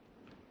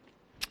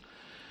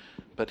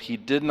but he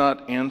did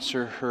not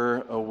answer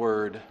her a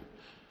word.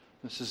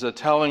 This is a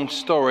telling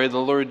story. The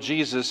Lord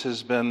Jesus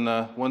has been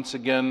once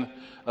again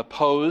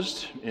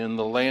opposed in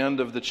the land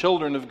of the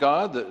children of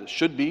God, that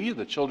should be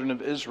the children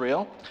of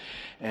Israel.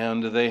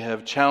 And they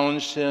have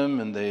challenged him,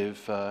 and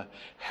they've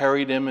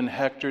harried him and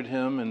hectored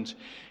him, and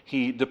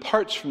he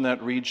departs from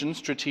that region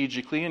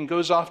strategically and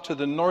goes off to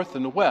the north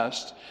and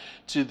west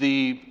to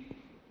the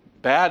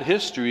bad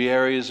history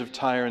areas of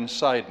Tyre and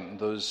Sidon,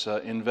 those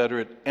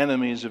inveterate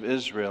enemies of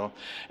Israel.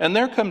 And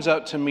there comes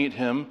out to meet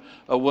him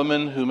a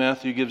woman who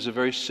Matthew gives a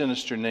very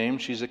sinister name.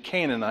 She's a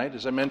Canaanite.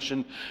 As I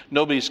mentioned,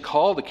 nobody's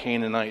called a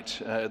Canaanite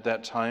at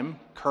that time,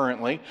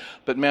 currently,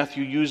 but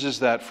Matthew uses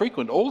that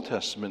frequent Old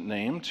Testament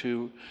name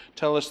to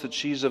tell us that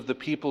she's of the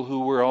people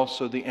who were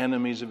also the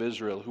enemies of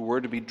Israel, who were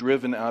to be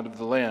driven out of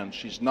the land.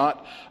 She's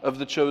not of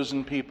the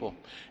chosen people.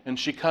 And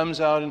she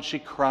comes out and she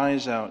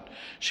cries out.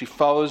 She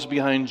follows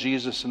behind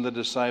Jesus and the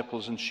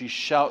disciples, and she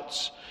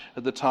shouts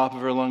at the top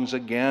of her lungs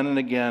again and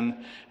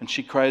again, and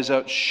she cries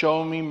out,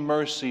 "Show me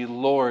mercy,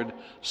 Lord,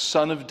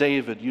 Son of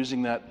David,"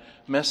 using that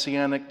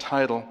messianic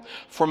title.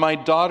 "For my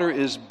daughter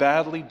is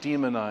badly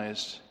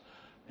demonized."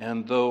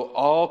 And though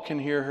all can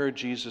hear her,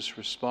 Jesus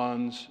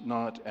responds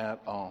not at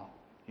all.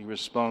 He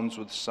responds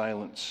with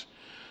silence.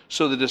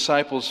 So the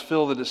disciples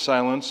fill the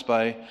silence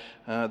by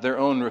their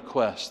own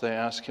request. They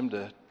ask him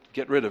to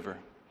get rid of her,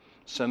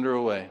 send her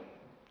away,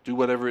 do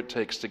whatever it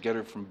takes to get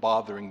her from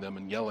bothering them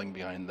and yelling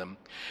behind them.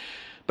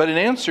 But in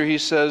answer, he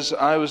says,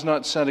 "I was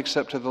not sent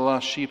except to the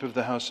lost sheep of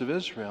the house of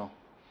Israel."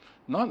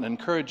 Not an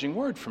encouraging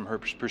word from her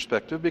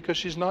perspective, because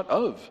she's not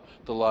of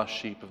the lost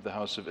sheep of the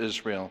house of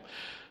Israel.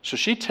 So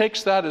she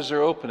takes that as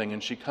her opening,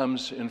 and she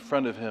comes in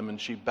front of him,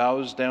 and she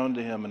bows down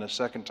to him, and a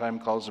second time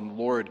calls him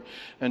Lord,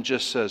 and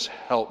just says,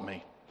 "Help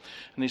me."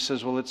 And he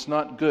says, "Well, it's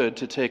not good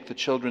to take the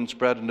children's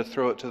bread and to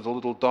throw it to the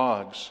little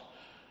dogs."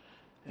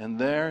 And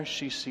there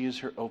she sees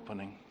her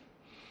opening.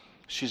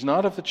 She's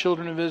not of the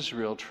children of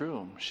Israel,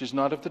 true. She's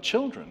not of the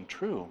children,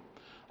 true.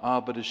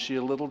 But is she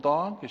a little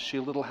dog? Is she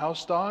a little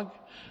house dog?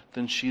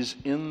 Then she's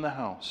in the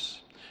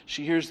house.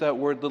 She hears that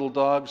word, little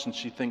dogs, and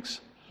she thinks,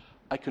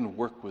 I can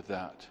work with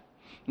that.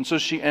 And so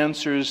she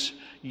answers,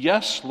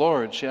 "Yes,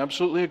 Lord." She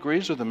absolutely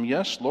agrees with him.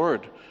 "Yes,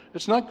 Lord.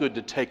 It's not good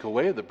to take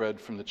away the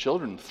bread from the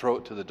children and throw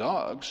it to the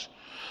dogs.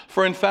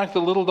 For in fact,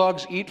 the little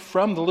dogs eat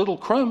from the little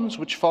crumbs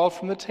which fall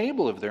from the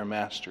table of their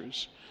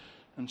masters."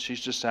 And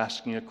she's just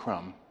asking a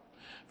crumb.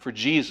 For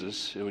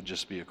Jesus, it would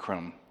just be a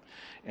crumb.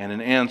 And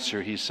in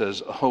answer, he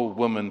says, "Oh,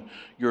 woman,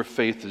 your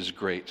faith is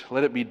great.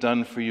 Let it be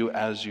done for you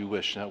as you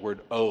wish." That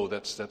word "oh,"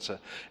 that's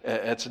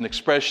an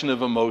expression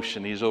of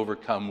emotion. He's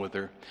overcome with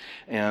her.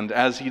 And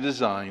as he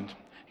designed,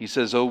 he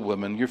says, "Oh,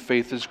 woman, your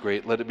faith is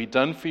great. Let it be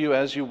done for you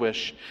as you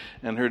wish."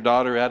 And her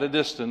daughter at a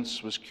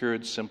distance was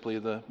cured simply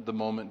the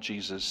moment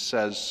Jesus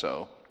says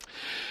so.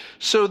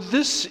 So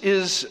this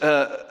is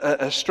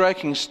a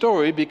striking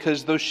story,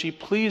 because though she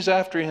pleads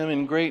after him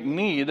in great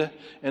need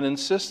and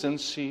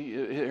insistence,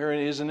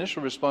 his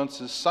initial response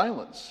is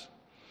silence.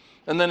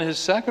 And then his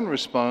second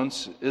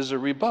response is a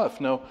rebuff.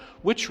 Now,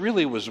 which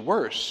really was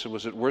worse?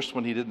 Was it worse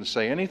when he didn't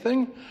say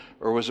anything?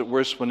 Or was it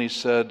worse when he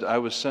said, "I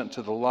was sent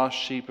to the lost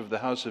sheep of the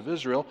house of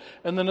Israel"?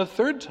 And then a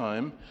third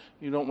time,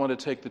 "You don't want to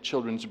take the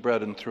children's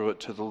bread and throw it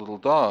to the little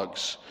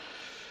dogs."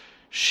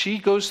 She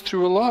goes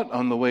through a lot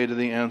on the way to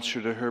the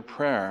answer to her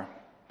prayer.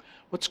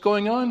 What's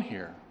going on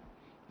here?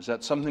 Is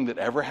that something that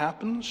ever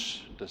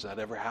happens? Does that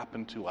ever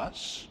happen to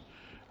us?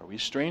 Are we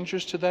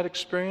strangers to that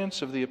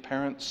experience of the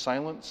apparent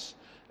silence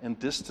and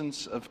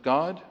distance of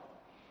God?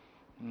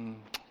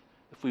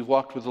 If we've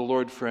walked with the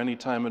Lord for any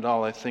time at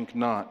all, I think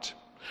not.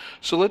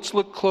 So let's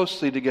look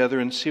closely together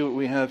and see what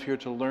we have here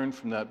to learn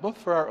from that, both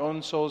for our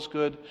own soul's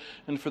good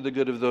and for the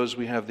good of those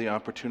we have the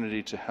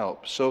opportunity to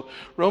help. So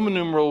Roman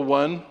numeral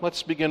 1,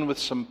 let's begin with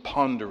some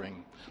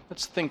pondering.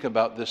 Let's think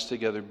about this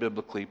together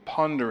biblically.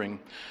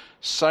 Pondering.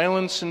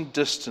 Silence and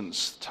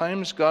distance.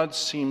 Times God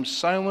seems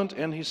silent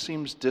and he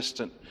seems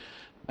distant,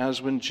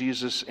 as when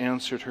Jesus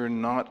answered her,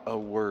 "Not a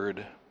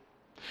word."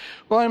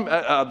 Well,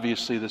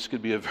 obviously this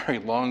could be a very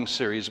long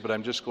series, but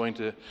I'm just going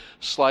to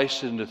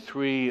slice it into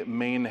 3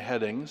 main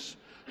headings.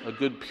 A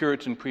good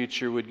Puritan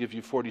preacher would give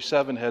you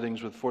 47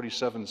 headings with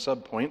 47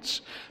 subpoints,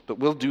 but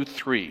we'll do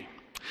 3.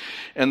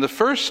 And the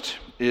first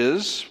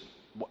is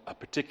a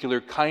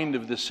particular kind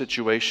of this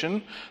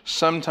situation.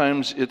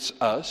 Sometimes it's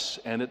us,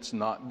 and it's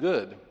not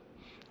good.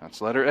 That's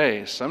letter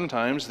A.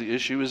 Sometimes the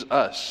issue is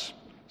us.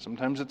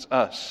 Sometimes it's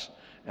us,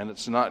 and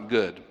it's not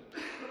good.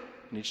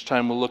 And each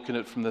time we'll look at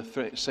it from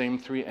the same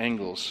 3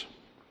 angles.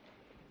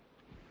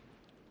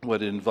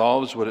 What it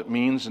involves, what it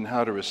means, and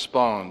how to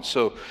respond.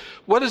 So,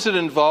 what does it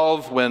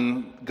involve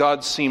when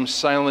God seems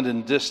silent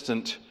and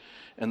distant,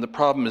 and the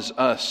problem is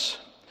us?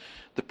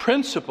 The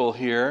principle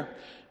here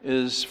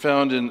is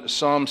found in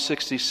Psalm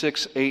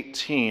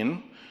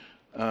 66:18,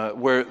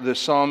 where the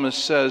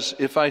psalmist says,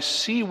 "If I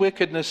see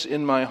wickedness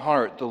in my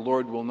heart, the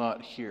Lord will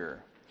not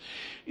hear."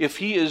 If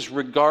he is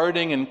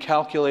regarding and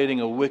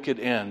calculating a wicked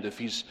end, if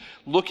he's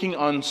looking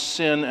on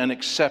sin and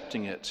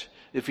accepting it,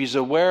 if he's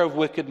aware of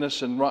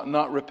wickedness and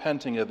not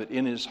repenting of it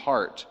in his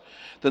heart,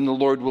 then the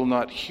Lord will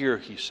not hear,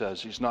 he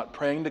says. He's not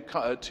praying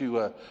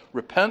to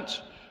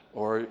repent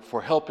or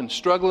for help in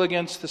struggle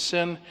against the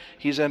sin.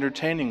 He's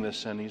entertaining the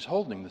sin. He's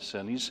holding the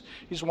sin.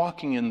 He's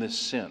walking in this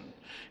sin.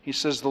 He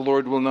says the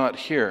Lord will not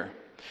hear.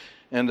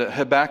 And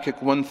Habakkuk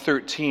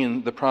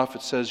 1:13, the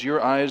prophet says,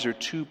 your eyes are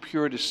too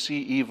pure to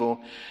see evil,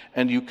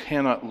 and you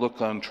cannot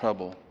look on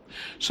trouble.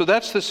 So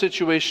that's the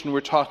situation we're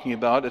talking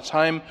about, a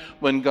time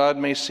when God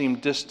may seem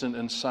distant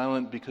and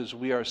silent because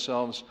we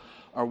ourselves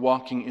are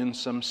walking in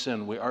some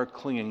sin. We are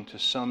clinging to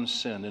some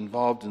sin,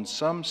 involved in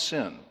some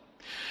sin.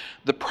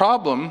 The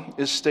problem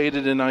is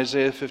stated in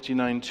Isaiah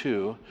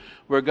 59:2,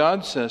 where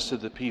God says to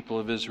the people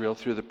of Israel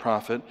through the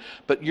prophet,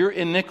 but your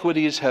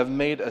iniquities have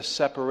made a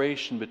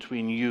separation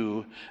between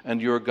you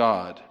and your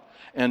God,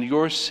 and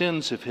your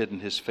sins have hidden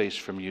his face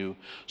from you,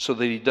 so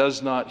that he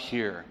does not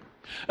hear.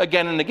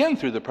 Again and again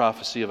through the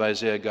prophecy of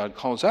Isaiah, God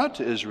calls out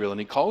to Israel, and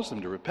he calls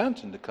them to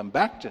repent and to come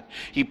back to.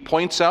 He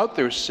points out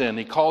their sin.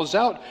 He calls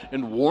out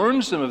and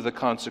warns them of the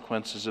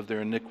consequences of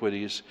their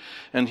iniquities.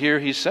 And here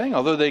he's saying,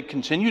 although they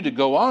continue to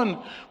go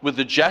on with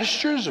the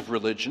gestures of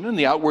religion and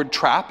the outward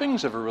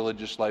trappings of a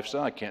religious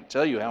lifestyle, I can't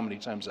tell you how many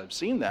times I've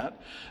seen that,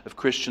 of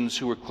Christians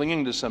who are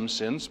clinging to some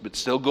sins, but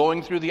still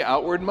going through the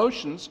outward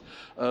motions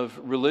of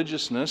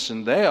religiousness,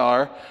 and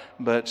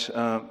but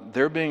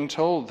they're being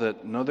told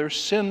that, no, their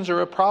sins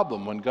are a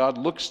problem. When God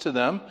looks to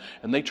them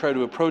and they try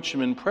to approach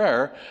him in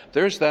prayer,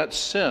 there's that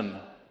sin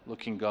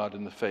looking God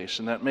in the face,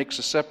 and that makes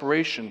a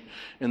separation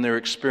in their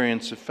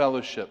experience of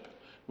fellowship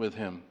with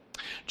him.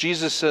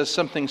 Jesus says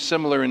something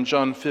similar in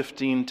John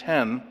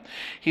 15:10.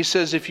 He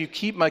says, if you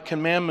keep my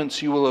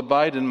commandments, you will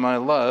abide in my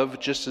love,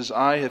 just as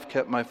I have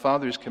kept my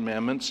Father's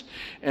commandments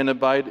and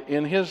abide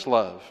in his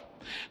love.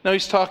 Now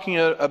he's talking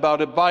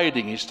about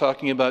abiding. He's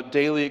talking about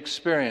daily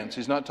experience.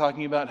 He's not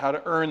talking about how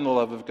to earn the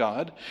love of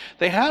God.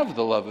 They have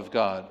the love of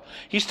God.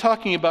 He's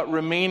talking about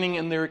remaining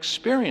in their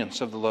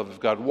experience of the love of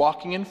God,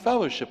 walking in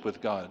fellowship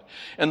with God.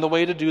 And the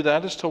way to do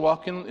that is to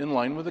walk in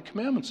line with the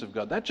commandments of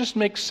God. That just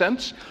makes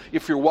sense.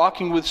 If you're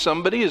walking with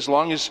somebody, as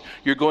long as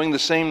you're going the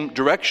same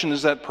direction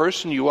as that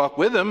person, you walk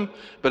with them.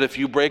 But if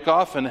you break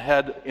off and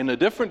head in a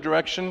different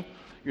direction,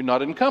 you're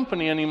not in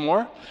company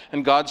anymore.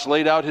 And God's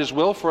laid out his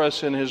will for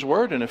us in his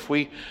word. And if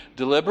we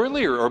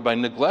deliberately or by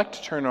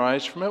neglect turn our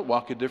eyes from it,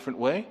 walk a different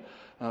way,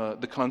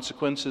 the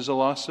consequence is a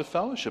loss of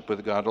fellowship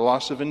with God, a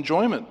loss of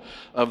enjoyment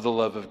of the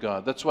love of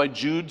God. That's why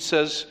Jude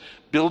says,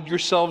 build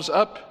yourselves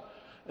up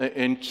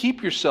and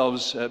keep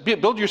yourselves,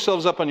 build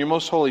yourselves up on your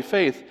most holy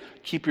faith,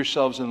 keep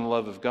yourselves in the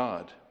love of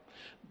God.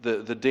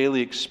 The daily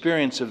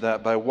experience of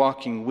that by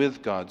walking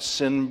with God.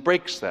 Sin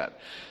breaks that.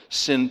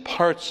 Sin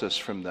parts us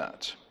from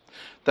that.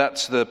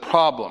 That's the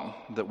problem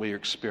that we are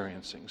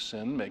experiencing.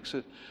 Sin makes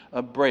it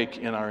a break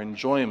in our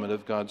enjoyment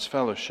of God's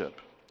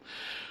fellowship.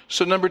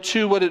 So number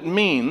two, what it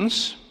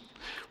means,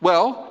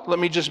 well, let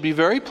me just be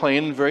very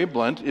plain and very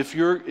blunt. If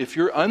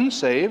you're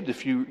unsaved,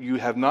 if you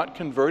have not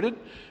converted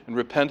and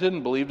repented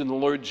and believed in the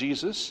Lord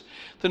Jesus,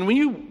 then when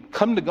you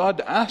come to God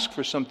to ask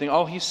for something,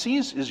 all he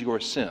sees is your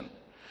sin.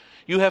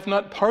 You have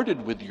not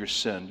parted with your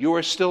sin. You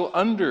are still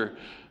under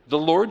the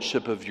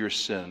lordship of your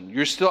sin.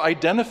 You still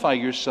identify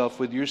yourself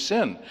with your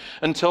sin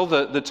until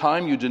the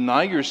time you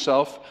deny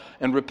yourself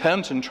and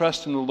repent and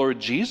trust in the Lord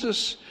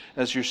Jesus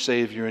as your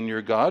Savior and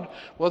your God.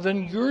 Well,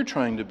 then you're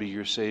trying to be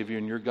your Savior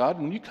and your God.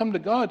 When you come to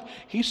God,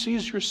 he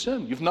sees your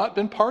sin. You've not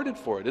been parted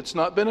for it. It's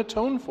not been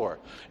atoned for.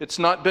 It's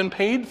not been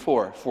paid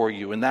for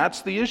you. And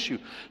that's the issue.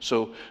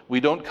 So we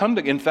don't come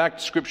to, in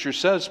fact, Scripture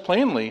says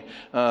plainly,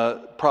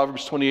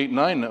 Proverbs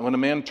 28:9, that when a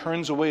man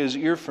turns away his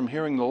ear from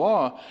hearing the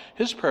law,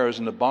 his prayer is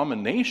an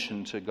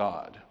abomination to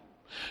God.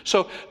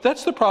 So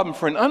that's the problem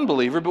for an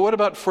unbeliever, but what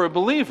about for a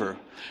believer?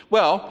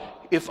 Well,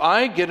 if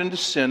I get into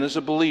sin as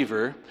a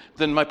believer,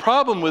 then my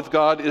problem with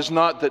God is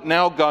not that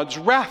now God's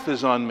wrath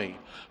is on me.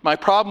 My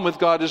problem with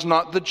God is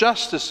not the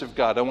justice of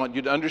God. I want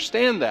you to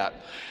understand that.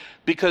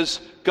 Because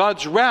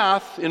God's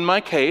wrath, in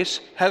my case,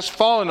 has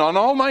fallen on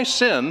all my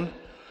sin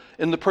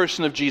in the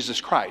person of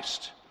Jesus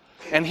Christ.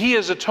 And he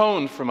has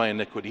atoned for my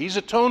iniquity.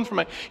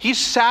 He's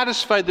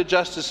satisfied the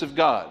justice of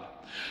God.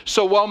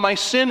 So while my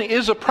sin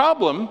is a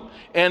problem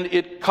and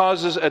it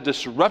causes a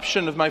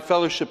disruption of my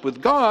fellowship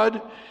with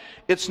God,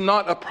 it's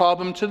not a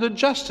problem to the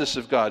justice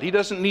of God. He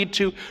doesn't need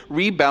to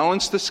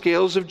rebalance the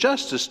scales of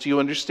justice. Do you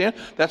understand?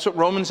 That's what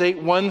Romans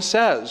 8:1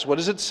 says. What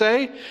does it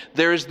say?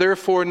 There is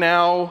therefore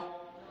now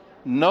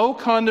no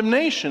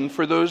condemnation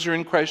for those who are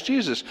in Christ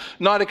Jesus,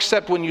 not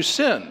except when you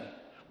sin.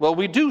 Well,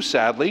 we do,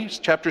 sadly.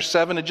 Chapter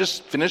 7 had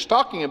just finished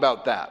talking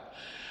about that.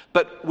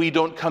 But we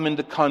don't come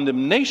into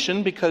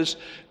condemnation because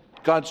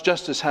God's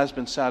justice has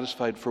been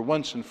satisfied for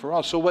once and for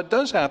all. So what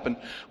does happen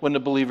when a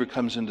believer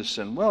comes into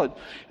sin? Well,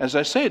 as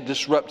I say, it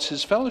disrupts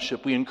his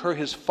fellowship. We incur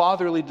his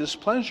fatherly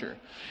displeasure.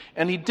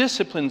 And he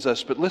disciplines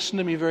us. But listen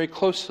to me very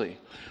closely.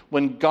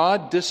 When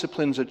God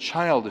disciplines a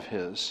child of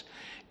his,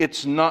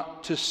 it's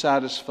not to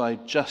satisfy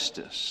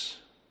justice.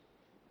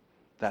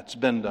 That's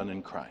been done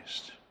in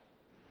Christ.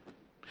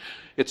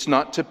 It's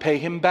not to pay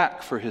him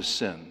back for his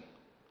sin.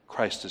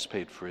 Christ has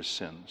paid for his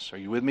sins. Are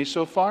you with me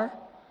so far?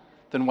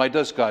 Then why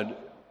does God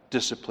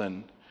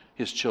discipline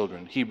his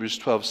children? Hebrews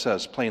 12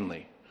 says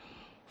plainly,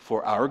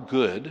 for our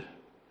good,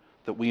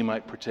 that we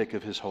might partake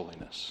of his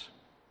holiness.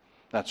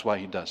 That's why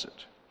he does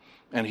it.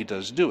 And he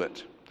does do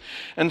it.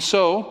 And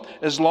so,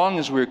 as long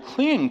as we're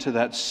clinging to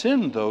that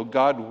sin, though,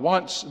 God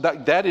wants,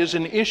 that is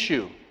an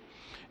issue.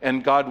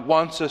 And God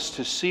wants us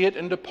to see it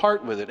and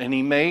depart with it. And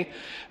he may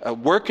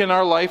work in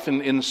our life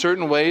in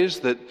certain ways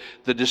that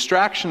the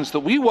distractions that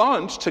we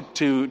want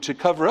to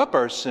cover up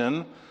our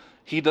sin,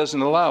 he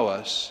doesn't allow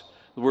us.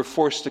 We're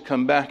forced to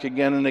come back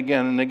again and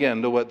again and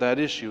again to what that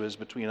issue is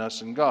between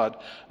us and God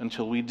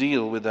until we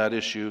deal with that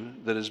issue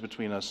that is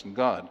between us and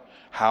God.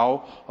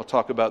 How? I'll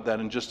talk about that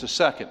in just a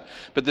second.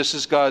 But this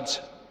is God's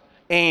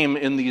aim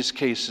in these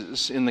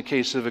cases, in the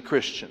case of a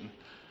Christian.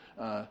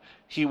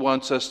 He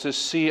wants us to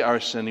see our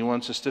sin. He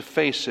wants us to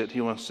face it. He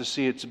wants to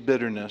see its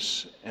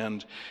bitterness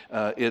and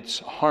its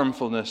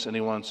harmfulness, and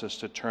he wants us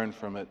to turn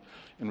from it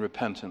in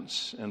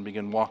repentance and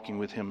begin walking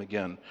with him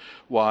again.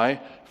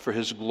 Why? For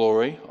his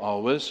glory,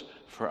 always,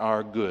 for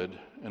our good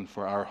and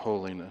for our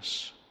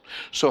holiness.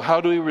 So how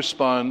do we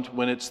respond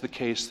when it's the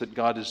case that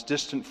God is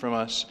distant from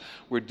us?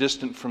 We're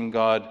distant from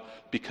God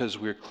because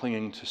we're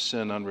clinging to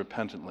sin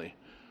unrepentantly.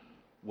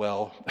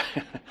 Well,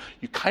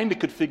 you kind of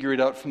could figure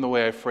it out from the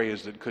way I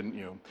phrased it, couldn't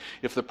you?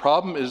 If the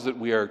problem is that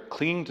we are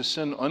clinging to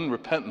sin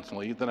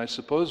unrepentantly, then I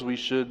suppose we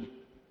should...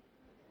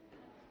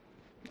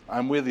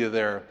 I'm with you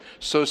there.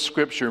 So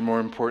Scripture, more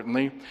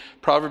importantly.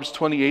 Proverbs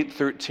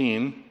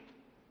 28:13.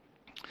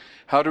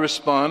 How to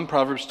respond?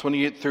 Proverbs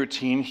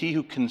 28:13. He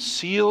who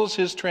conceals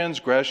his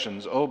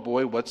transgressions, oh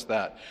boy, what's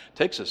that?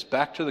 Takes us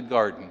back to the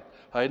garden,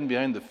 hiding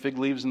behind the fig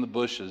leaves and the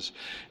bushes.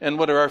 And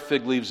what are our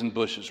fig leaves and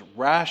bushes?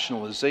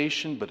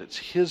 Rationalization, but it's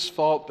his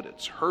fault, but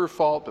it's her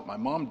fault, but my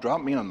mom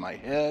dropped me on my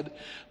head,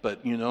 but,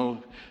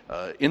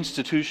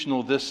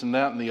 institutional this and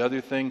that and the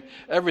other thing.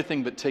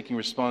 Everything but taking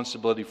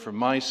responsibility for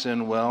my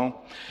sin.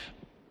 Well,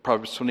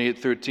 Proverbs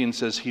 28:13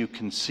 says, he who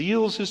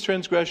conceals his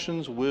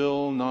transgressions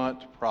will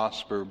not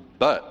prosper,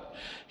 but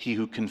he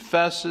who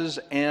confesses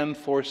and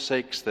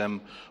forsakes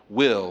them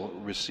will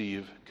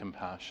receive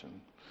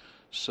compassion.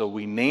 So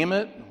we name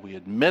it, we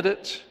admit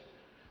it,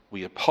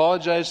 we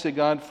apologize to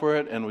God for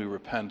it, and we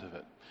repent of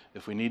it.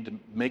 If we need to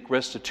make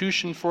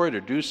restitution for it or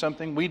do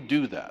something, we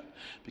do that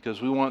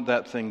because we want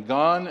that thing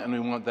gone and we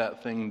want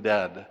that thing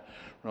dead.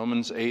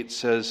 Romans 8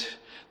 says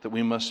that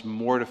we must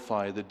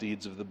mortify the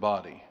deeds of the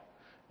body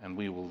and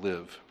we will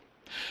live.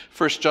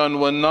 1 John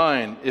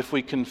 1:9, if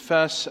we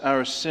confess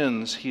our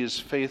sins, he is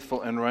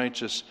faithful and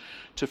righteous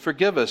to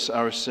forgive us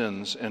our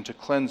sins and to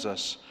cleanse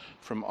us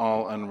from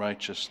all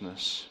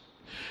unrighteousness.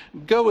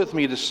 Go with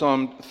me to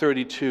Psalm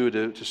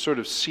 32 to sort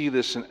of see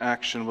this in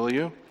action, will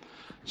you?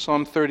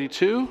 Psalm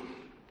 32,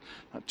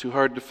 not too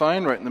hard to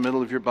find, right in the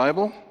middle of your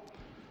Bible.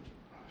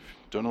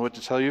 Don't know what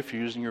to tell you if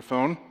you're using your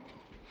phone.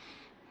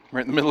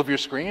 Right in the middle of your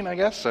screen, I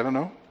guess, I don't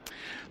know.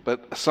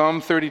 But Psalm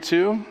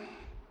 32,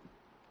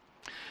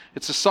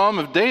 it's a psalm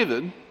of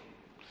David,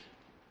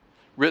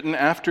 written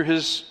after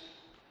his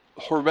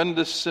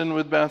horrendous sin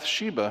with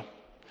Bathsheba.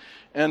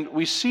 And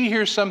we see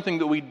here something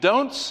that we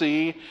don't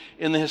see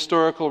in the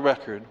historical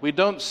record. We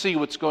don't see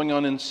what's going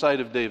on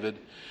inside of David.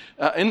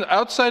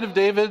 Outside of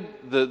David,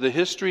 the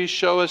histories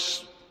show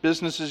us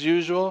business as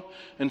usual.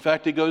 In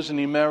fact, he goes and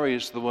he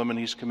marries the woman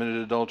he's committed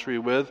adultery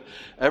with.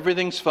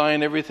 Everything's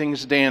fine,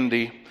 everything's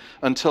dandy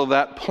until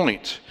that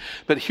point.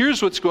 But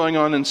here's what's going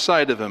on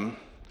inside of him.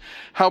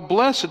 How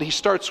blessed, he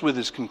starts with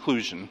his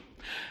conclusion.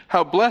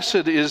 How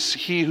blessed is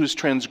he whose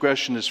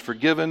transgression is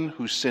forgiven,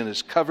 whose sin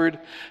is covered.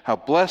 How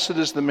blessed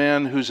is the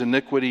man whose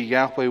iniquity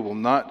Yahweh will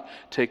not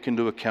take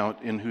into account,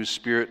 in whose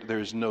spirit there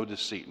is no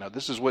deceit. Now,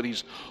 this is what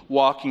he's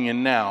walking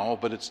in now,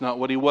 but it's not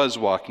what he was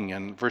walking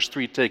in. Verse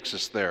 3 takes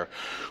us there.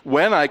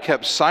 When I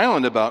kept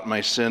silent about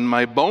my sin,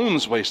 my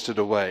bones wasted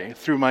away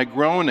through my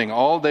groaning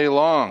all day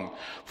long.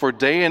 For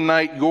day and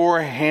night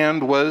your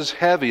hand was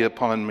heavy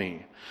upon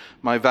me.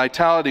 My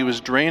vitality was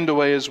drained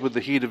away as with the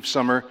heat of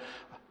summer.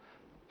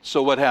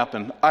 So what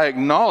happened? I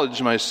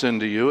acknowledged my sin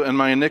to you, and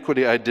my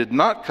iniquity I did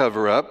not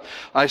cover up.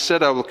 I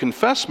said, I will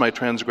confess my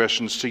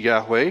transgressions to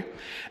Yahweh,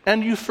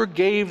 and you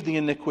forgave the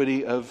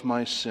iniquity of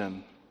my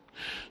sin.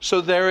 So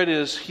there it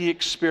is. He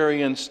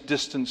experienced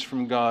distance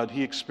from God.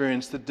 He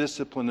experienced the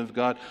discipline of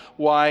God.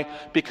 Why?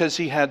 Because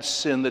he had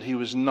sin that he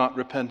was not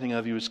repenting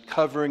of. He was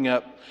covering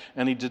up,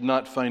 and he did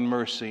not find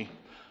mercy.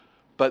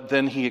 But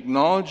then he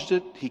acknowledged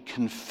it. He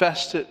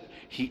confessed it.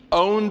 He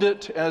owned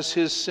it as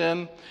his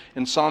sin.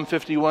 In Psalm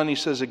 51, he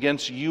says,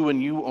 against you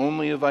and you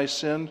only have I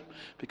sinned,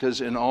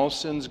 because in all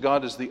sins,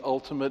 God is the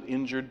ultimate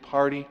injured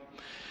party.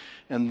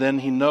 And then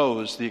he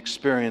knows the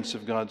experience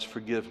of God's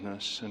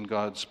forgiveness and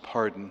God's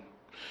pardon.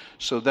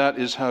 So that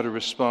is how to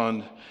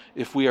respond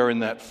if we are in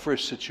that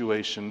first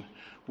situation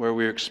where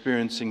we're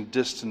experiencing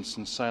distance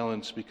and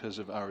silence because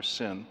of our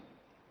sin.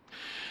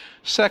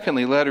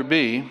 Secondly, letter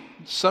B,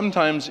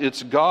 sometimes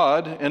it's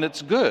God and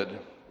it's good.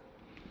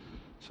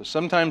 So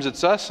sometimes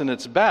it's us and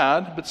it's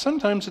bad, but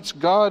sometimes it's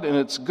God and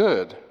it's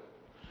good.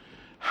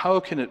 How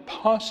can it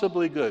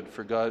possibly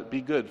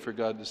be good for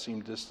God to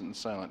seem distant and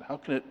silent? How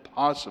can it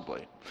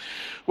possibly?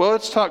 Well,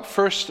 let's talk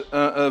first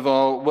of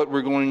all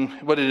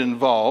what it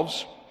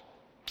involves.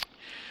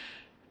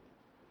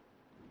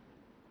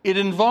 It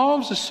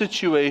involves a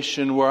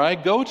situation where I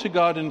go to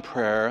God in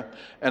prayer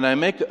and I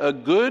make a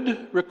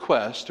good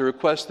request, a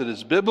request that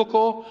is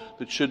biblical,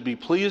 that should be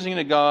pleasing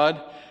to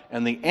God,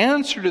 and the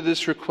answer to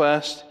this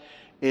request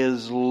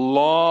is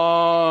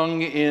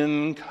long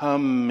in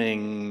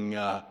coming.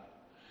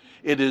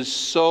 It is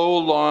so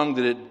long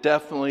that it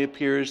definitely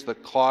appears the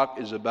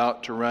clock is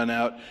about to run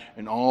out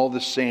and all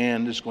the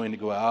sand is going to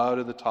go out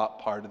of the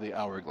top part of the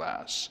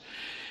hourglass.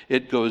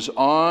 It goes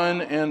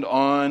on and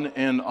on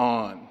and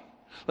on.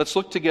 Let's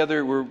look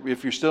together,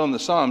 if you're still in the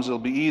Psalms, it'll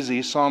be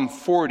easy, Psalm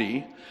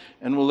 40,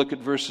 and we'll look at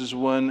verses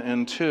 1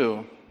 and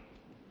 2.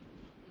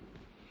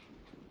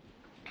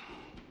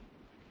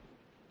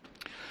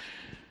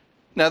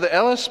 Now the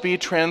LSB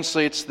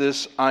translates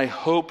this, I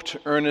hoped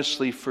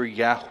earnestly for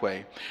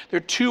Yahweh. There are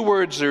two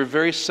words that are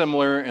very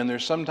similar, and they're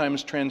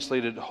sometimes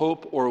translated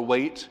hope or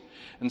wait.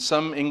 And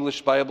some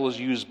English Bibles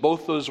use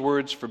both those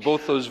words for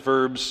both those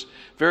verbs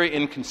very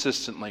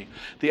inconsistently.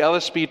 The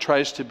LSB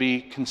tries to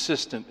be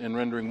consistent in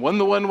rendering one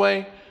the one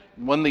way,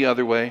 one the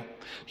other way.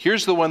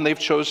 Here's the one they've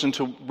chosen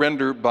to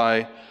render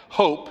by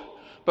hope,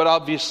 but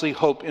obviously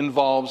hope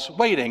involves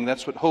waiting.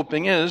 That's what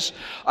hoping is.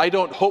 I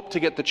don't hope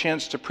to get the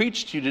chance to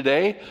preach to you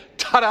today.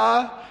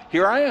 Ta-da!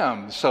 Here I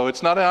am. So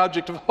it's not an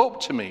object of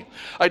hope to me.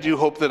 I do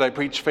hope that I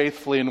preach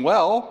faithfully and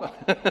well.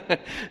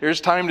 There's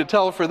time to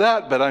tell for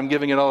that, but I'm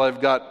giving it all I've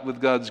got with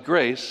God's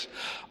grace.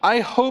 I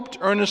hoped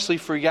earnestly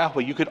for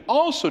Yahweh. You could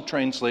also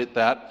translate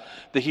that,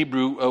 the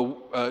Hebrew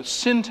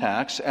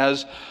syntax,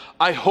 as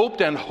I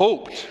hoped and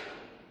hoped.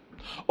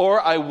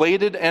 Or I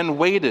waited and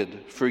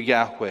waited for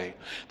Yahweh.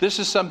 This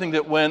is something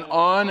that went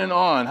on and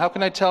on. How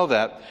can I tell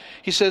that?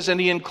 He says,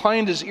 and he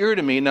inclined his ear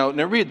to me. Now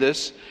read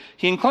this.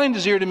 He inclined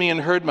his ear to me and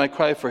heard my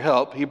cry for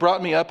help. He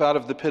brought me up out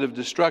of the pit of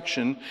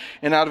destruction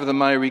and out of the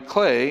miry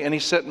clay, and he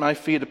set my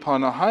feet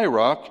upon a high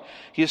rock.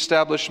 He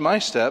established my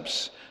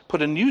steps,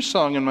 put a new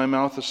song in my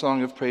mouth, a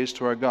song of praise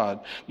to our God.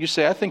 You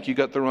say, I think you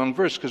got the wrong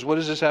verse, because what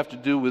does this have to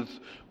do with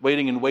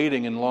waiting and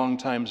waiting in long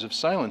times of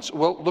silence?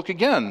 Well, look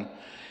again.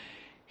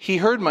 He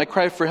heard my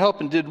cry for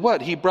help and did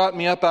what? He brought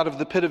me up out of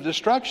the pit of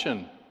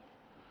destruction.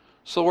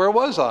 So where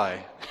was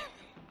I?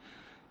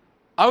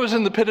 I was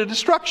in the pit of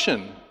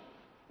destruction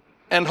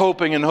and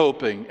hoping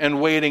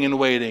and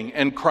waiting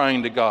and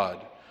crying to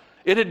God.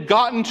 It had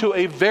gotten to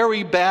a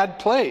very bad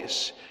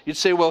place. You'd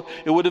say, well,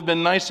 it would have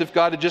been nice if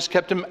God had just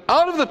kept him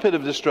out of the pit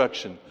of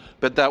destruction.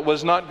 But that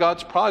was not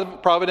God's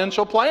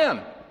providential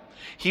plan.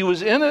 He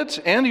was in it,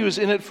 and he was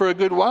in it for a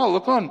good while.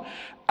 Look on.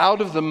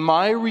 Out of the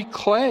miry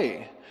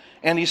clay.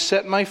 And he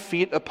set my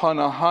feet upon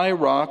a high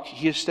rock.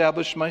 He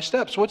established my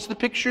steps. What's the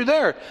picture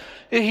there?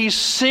 He's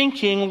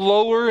sinking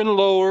lower and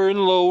lower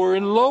and lower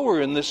and lower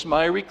in this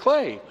miry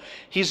clay.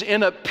 He's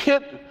in a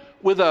pit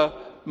with a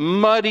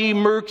muddy,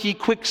 murky,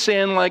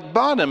 quicksand-like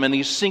bottom, and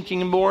he's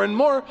sinking more and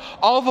more.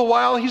 All the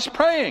while he's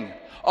praying.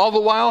 All the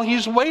while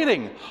he's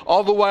waiting.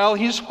 All the while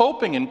he's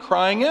hoping and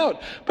crying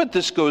out. But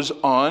this goes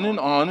on and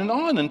on and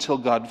on until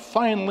God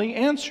finally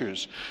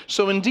answers.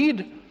 So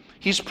indeed,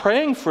 he's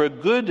praying for a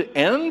good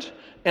end,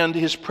 and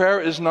his prayer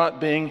is not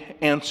being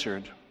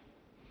answered.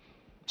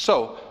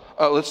 So,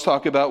 let's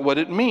talk about what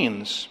it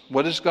means.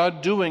 What is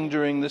God doing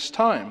during this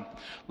time?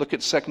 Look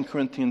at 2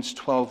 Corinthians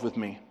 12 with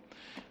me,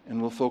 and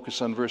we'll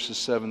focus on verses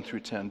 7 through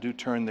 10. Do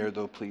turn there,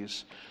 though,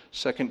 please.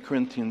 2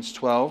 Corinthians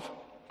 12.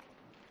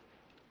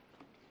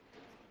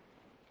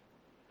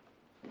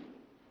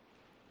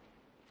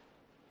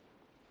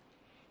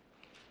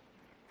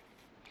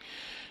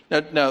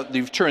 Now,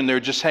 you've turned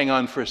there. Just hang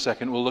on for a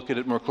second. We'll look at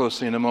it more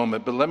closely in a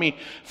moment. But let me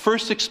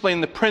first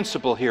explain the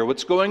principle here.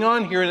 What's going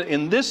on here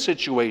in this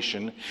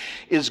situation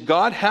is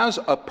God has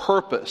a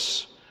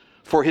purpose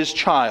for his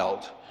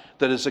child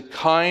that is a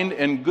kind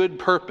and good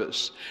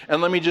purpose.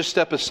 And let me just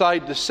step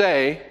aside to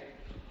say,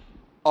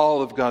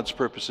 all of God's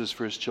purposes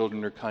for his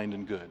children are kind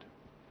and good.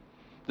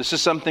 This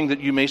is something that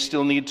you may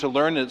still need to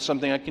learn. It's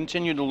something I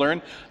continue to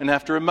learn and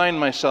have to remind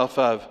myself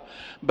of.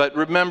 But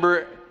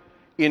remember,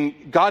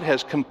 God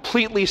has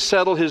completely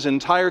settled his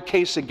entire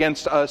case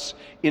against us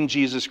in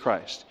Jesus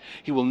Christ.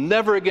 He will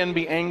never again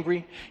be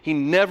angry. He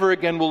never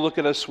again will look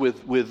at us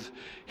with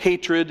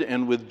hatred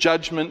and with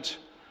judgment.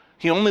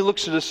 He only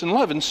looks at us in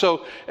love. And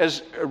so,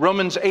 as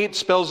Romans 8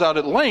 spells out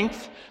at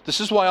length,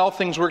 this is why all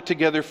things work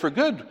together for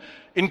good,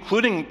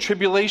 including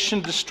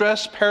tribulation,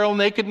 distress, peril,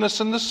 nakedness,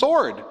 and the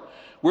sword.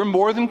 We're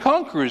more than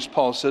conquerors,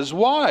 Paul says.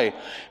 Why?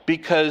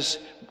 Because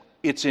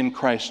it's in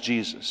Christ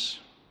Jesus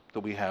that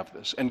we have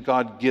this, and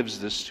God gives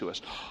this to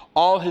us.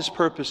 All his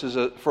purposes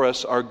for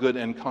us are good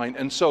and kind.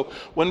 And so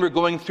when we're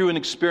going through an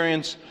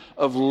experience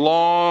of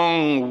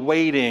long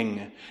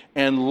waiting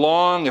and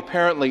long,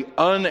 apparently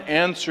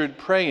unanswered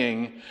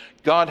praying,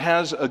 God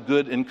has a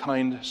good and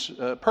kind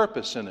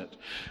purpose in it.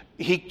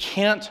 He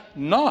can't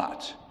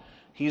not.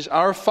 He's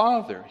our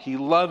Father. He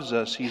loves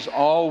us. He's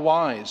all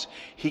wise.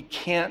 He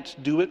can't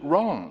do it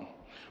wrong.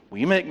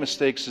 We make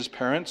mistakes as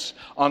parents.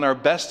 On our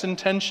best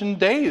intentioned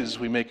days,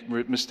 we make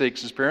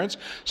mistakes as parents.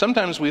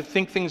 Sometimes we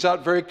think things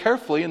out very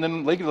carefully, and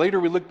then later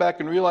we look back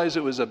and realize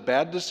it was a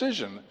bad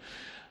decision.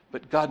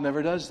 But God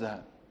never does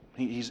that.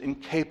 He's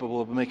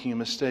incapable of making a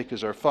mistake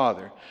as our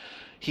Father.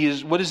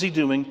 What is He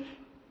doing?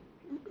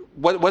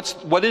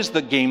 What is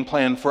the game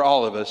plan for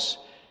all of us?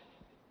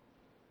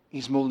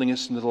 He's molding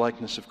us into the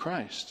likeness of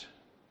Christ.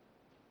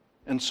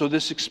 And so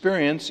this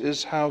experience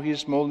is how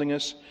He's molding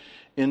us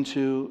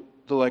into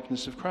the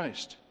likeness of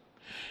Christ.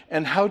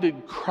 And how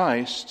did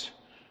Christ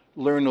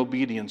learn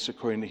obedience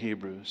according to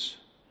Hebrews?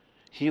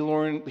 He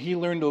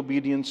learned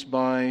obedience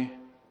by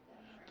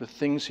the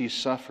things He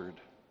suffered.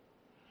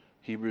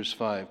 Hebrews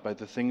 5, by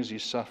the things He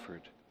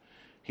suffered.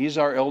 He's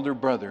our elder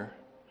brother.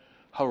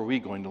 How are we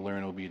going to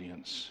learn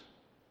obedience?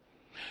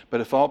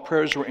 But if all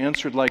prayers were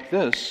answered like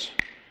this,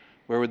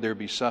 where would there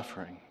be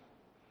suffering?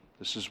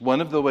 This is one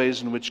of the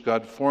ways in which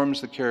God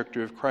forms the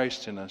character of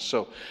Christ in us.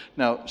 So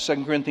now,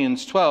 2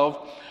 Corinthians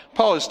 12,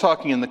 Paul is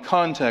talking in the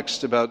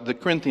context about the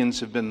Corinthians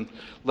have been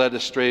led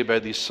astray by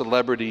these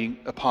celebrity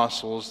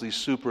apostles, these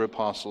super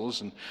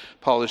apostles, and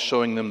Paul is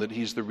showing them that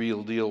he's the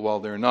real deal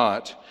while they're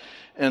not.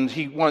 And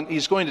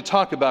he's going to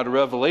talk about a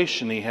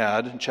revelation he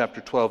had in chapter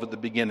 12 at the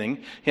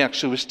beginning. He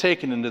actually was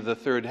taken into the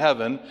third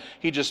heaven.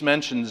 He just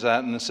mentions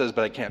that and says,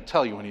 but I can't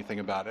tell you anything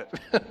about it.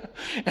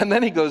 And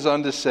then he goes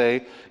on to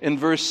say in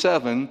verse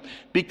 7,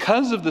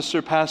 because of the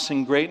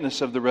surpassing greatness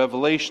of the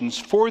revelations,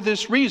 for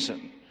this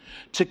reason,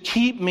 to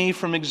keep me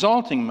from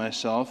exalting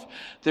myself,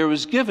 there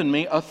was given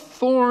me a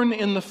thorn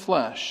in the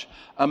flesh,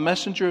 a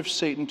messenger of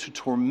Satan to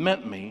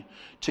torment me,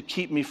 to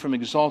keep me from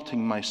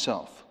exalting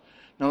myself.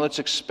 Now let's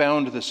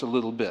expound this a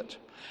little bit.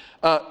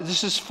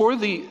 This is for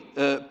the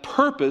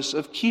purpose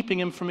of keeping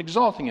him from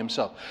exalting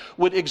himself.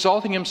 Would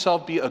exalting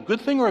himself be a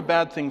good thing or a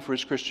bad thing for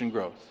his Christian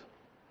growth?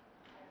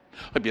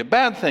 It would be a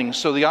bad thing.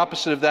 So the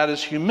opposite of that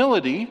is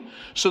humility.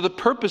 So the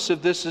purpose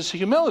of this is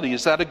humility.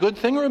 Is that a good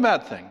thing or a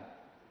bad thing?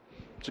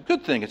 It's a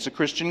good thing. It's a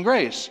Christian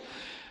grace.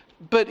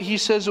 But he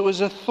says it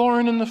was a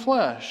thorn in the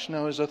flesh.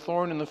 Now, is a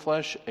thorn in the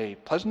flesh a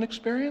pleasant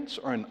experience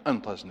or an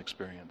unpleasant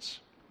experience?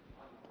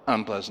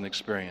 Unpleasant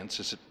experience.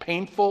 Is it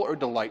painful or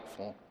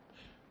delightful?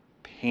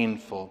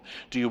 Painful.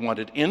 Do you want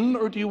it in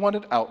or do you want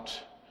it out?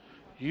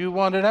 You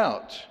want it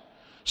out.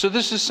 So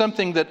this is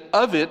something that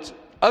of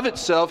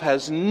itself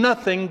has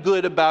nothing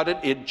good about it.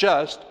 It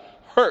just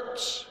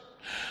hurts.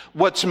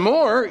 What's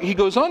more, he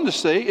goes on to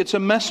say, it's a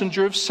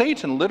messenger of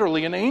Satan,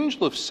 literally an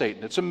angel of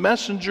Satan. It's a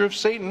messenger of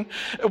Satan.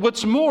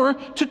 What's more,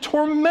 to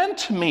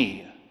torment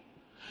me.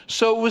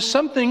 So it was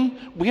something,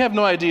 we have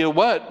no idea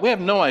what. We have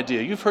no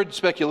idea. You've heard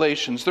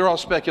speculations. They're all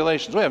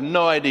speculations. We have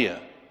no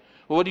idea.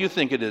 Well, what do you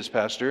think it is,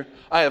 Pastor?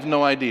 I have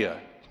no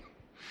idea.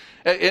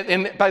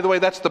 And by the way,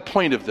 that's the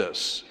point of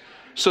this.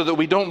 So that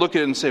we don't look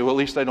at it and say, well, at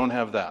least I don't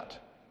have that.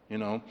 You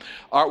know,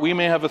 we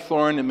may have a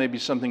thorn. It may be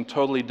something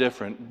totally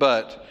different.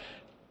 But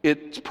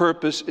its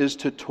purpose is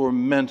to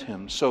torment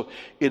him. So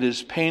it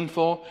is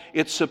painful.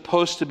 It's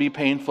supposed to be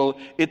painful.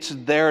 It's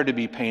there to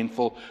be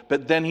painful.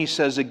 But then he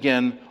says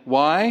again,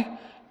 why?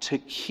 To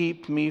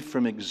keep me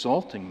from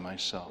exalting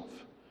myself.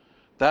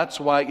 That's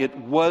why it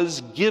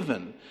was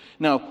given.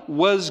 Now,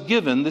 was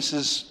given, this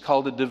is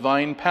called a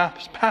divine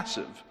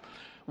passive.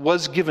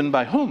 Was given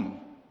by whom?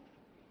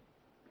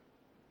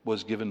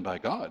 Was given by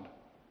God.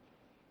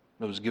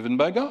 It was given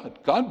by God.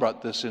 God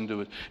brought this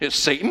into it.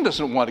 Satan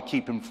doesn't want to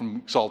keep him from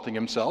exalting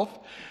himself.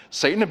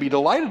 Satan would be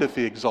delighted if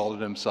he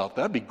exalted himself.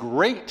 That'd be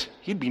great.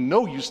 He'd be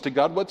no use to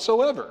God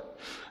whatsoever.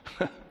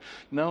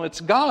 No,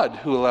 it's God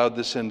who allowed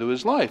this into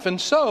his life.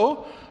 And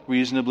so,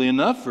 reasonably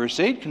enough, verse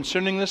 8,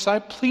 concerning this, I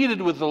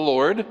pleaded with the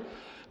Lord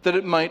that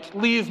it might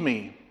leave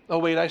me. Oh,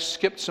 wait, I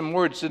skipped some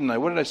words, didn't I?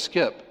 What did I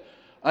skip?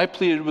 I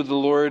pleaded with the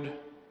Lord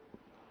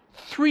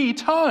 3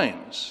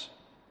 times.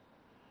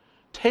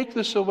 Take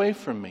this away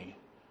from me.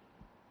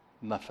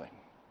 Nothing.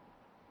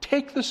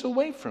 Take this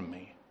away from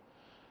me.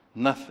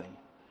 Nothing.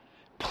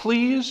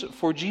 Please,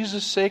 for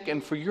Jesus' sake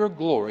and for your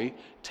glory,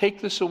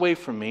 take this away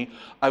from me.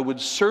 I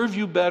would serve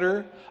you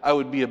better. I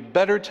would be a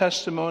better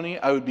testimony.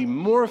 I would be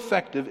more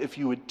effective if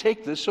you would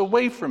take this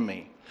away from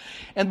me.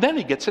 And then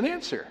he gets an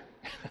answer.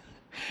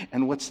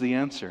 And what's the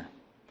answer?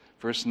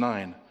 Verse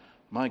 9,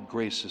 my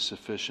grace is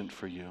sufficient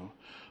for you,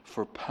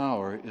 for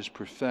power is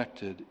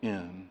perfected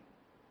in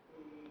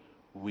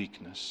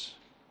weakness.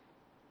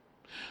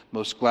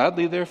 Most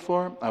gladly,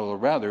 therefore, I will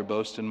rather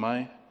boast in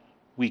my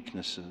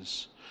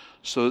weaknesses,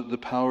 so that the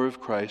power of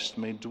Christ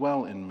may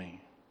dwell in me.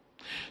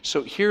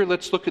 So here,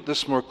 let's look at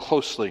this more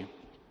closely.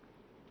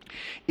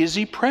 Is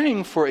he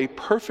praying for a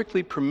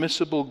perfectly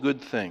permissible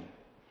good thing?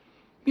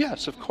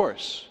 Yes, of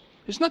course.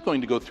 He's not going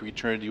to go through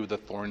eternity with a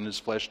thorn in his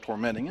flesh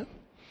tormenting him.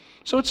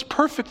 So it's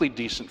perfectly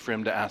decent for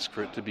him to ask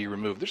for it to be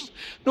removed. There's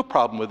no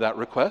problem with that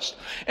request.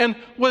 And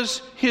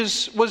was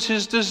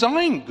his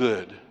design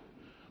good?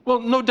 Well,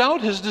 no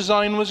doubt his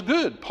design was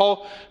good.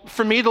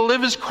 For me to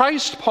live is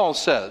Christ, Paul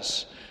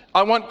says.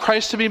 I want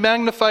Christ to be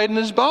magnified in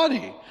his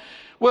body.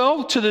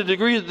 Well, to the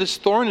degree that this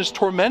thorn is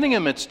tormenting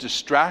him, it's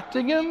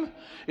distracting him,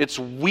 It's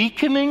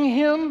weakening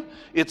him.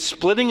 It's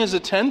splitting his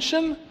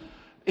attention.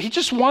 He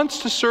just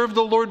wants to serve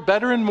the Lord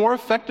better and more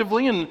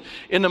effectively and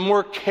in a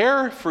more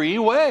carefree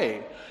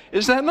way.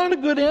 Is that not a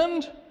good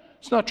end?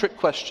 It's not a trick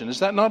question. Is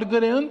that not a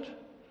good end?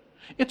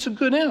 It's a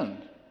good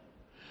end.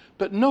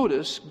 But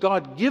notice,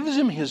 God gives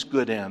him his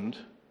good end,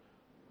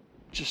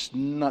 just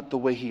not the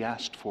way he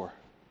asked for.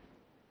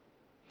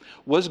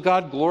 Was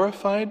God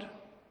glorified?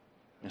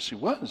 Yes, he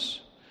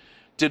was.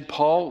 Did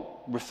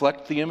Paul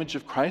reflect the image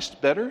of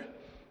Christ better?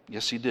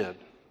 Yes, he did.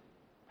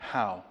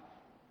 How?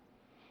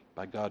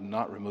 By God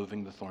not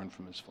removing the thorn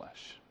from his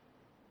flesh.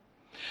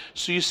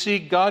 So you see,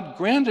 God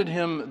granted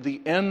him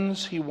the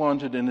ends he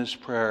wanted in his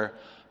prayer,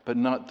 but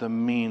not the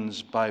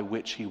means by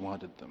which he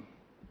wanted them.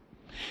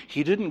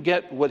 He didn't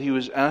get what he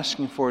was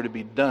asking for to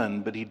be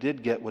done, but he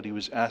did get what he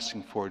was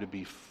asking for to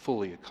be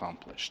fully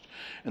accomplished.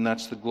 And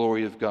that's the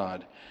glory of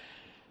God.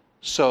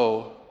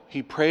 So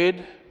he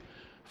prayed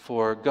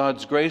for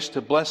God's grace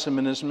to bless him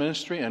in his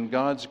ministry, and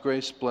God's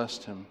grace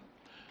blessed him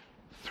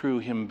through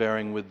him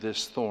bearing with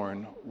this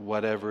thorn,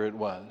 whatever it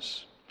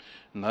was.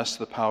 And thus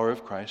the power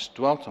of Christ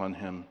dwelt on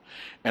him.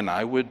 And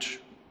I would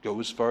go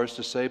as far as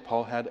to say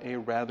Paul had a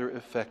rather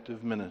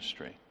effective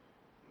ministry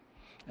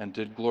and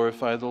did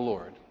glorify the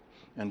Lord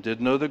and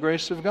did know the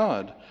grace of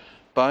God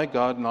by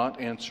God not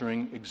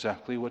answering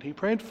exactly what he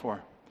prayed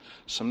for.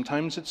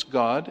 Sometimes it's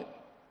God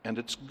and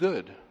it's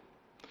good.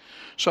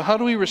 So how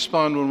do we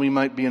respond when we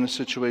might be in a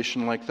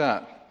situation like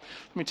that?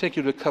 Let me take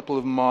you to a couple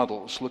of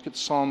models. Look at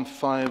Psalm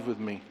 5 with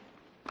me.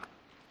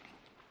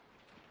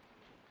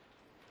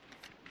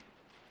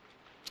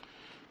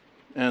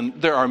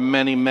 And there are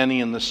many,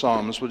 many in the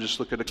Psalms. We'll just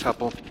look at a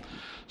couple.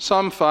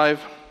 Psalm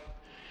 5.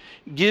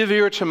 Give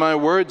ear to my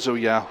words, O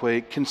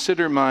Yahweh.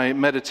 Consider my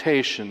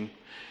meditation.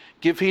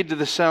 Give heed to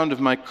the sound of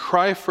my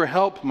cry for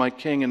help, my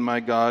King and my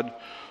God.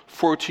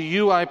 For to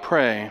you I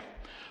pray.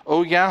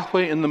 O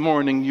Yahweh, in the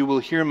morning you will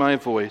hear my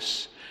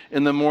voice.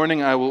 In the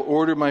morning I will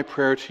order my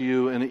prayer to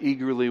you and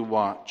eagerly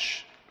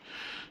watch.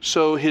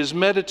 So his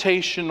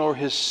meditation or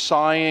his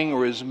sighing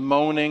or his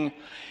moaning,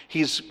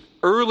 he's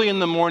early in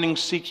the morning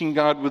seeking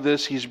God with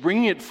this. He's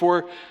bringing it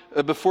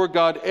before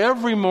God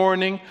every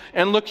morning.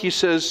 And look, he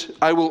says,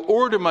 I will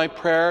order my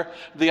prayer.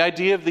 The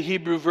idea of the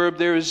Hebrew verb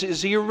there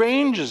is he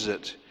arranges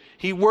it.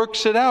 He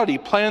works it out. He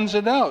plans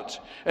it out.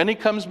 And he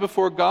comes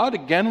before God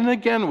again and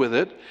again with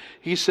it.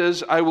 He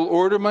says, I will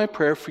order my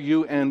prayer for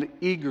you and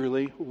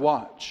eagerly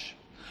watch.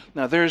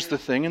 Now, there's the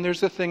thing, and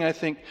there's the thing I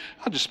think,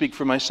 I'll just speak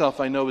for myself,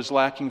 I know is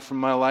lacking from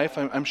my life.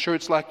 I'm sure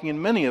it's lacking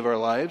in many of our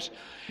lives,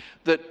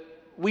 that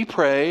we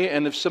pray,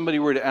 and if somebody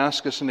were to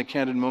ask us in a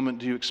candid moment,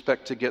 do you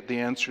expect to get the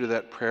answer to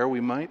that prayer? We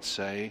might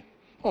say,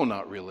 oh,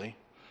 not really,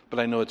 but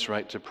I know it's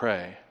right to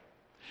pray.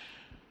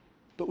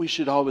 But we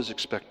should always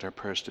expect our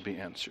prayers to be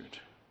answered.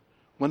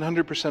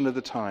 100% of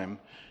the time,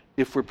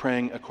 if we're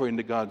praying according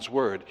to God's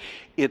word.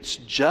 It's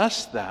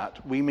just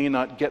that we may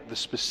not get the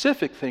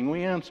specific thing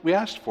we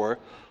asked for,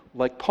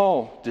 like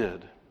Paul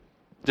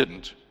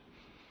didn't.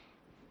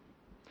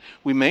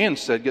 We may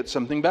instead get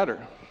something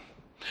better.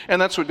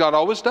 And that's what God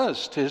always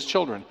does to his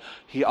children.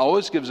 He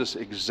always gives us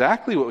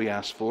exactly what we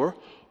asked for,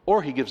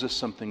 or he gives us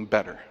something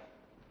better.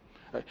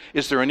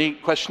 Is there any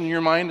question in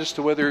your mind as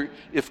to whether,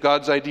 if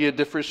God's idea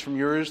differs from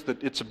yours,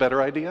 that it's a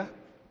better idea?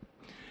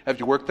 Have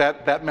you worked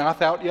that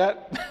math out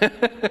yet?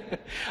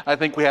 I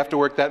think we have to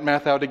work that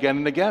math out again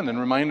and again and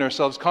remind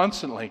ourselves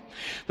constantly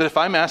that if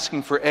I'm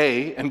asking for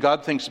A and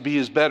God thinks B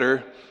is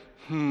better,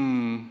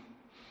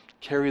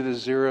 carry the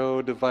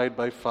 0, divide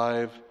by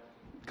 5.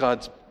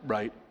 God's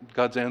right.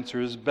 God's answer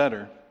is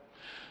better.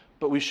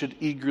 But we should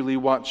eagerly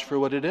watch for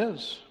what it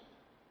is.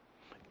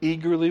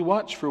 Eagerly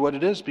watch for what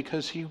it is,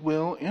 because he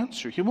will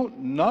answer. He won't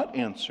not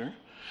answer.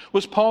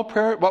 Was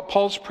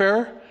Paul's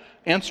prayer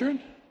answered?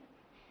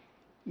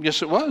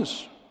 Yes, it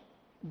was.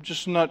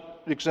 Just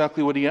not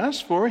exactly what he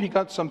asked for. He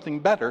got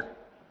something better.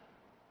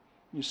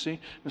 You see?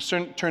 Let's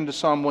turn to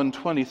Psalm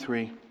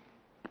 123,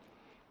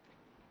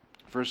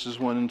 verses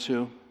 1 and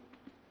 2.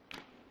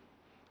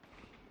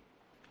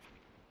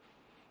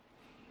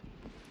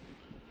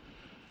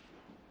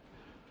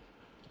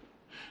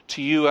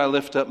 To you I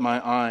lift up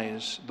my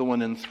eyes, the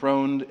one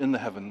enthroned in the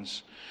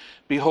heavens.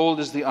 Behold,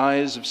 as the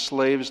eyes of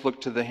slaves look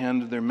to the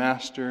hand of their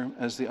master,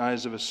 as the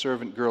eyes of a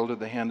servant girl to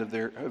the hand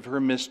of her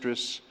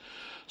mistress,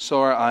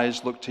 so our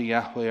eyes look to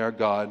Yahweh our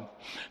God.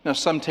 Now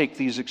some take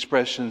these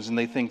expressions and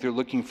they think they're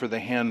looking for the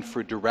hand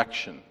for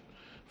direction,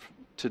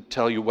 to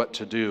tell you what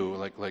to do,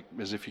 like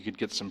as if you could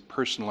get some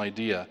personal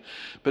idea.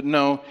 But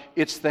no,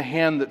 it's the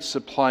hand that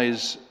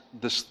supplies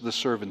the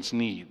servant's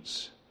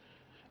needs.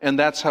 And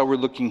that's how we're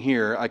looking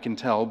here, I can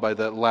tell by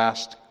that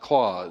last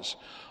clause,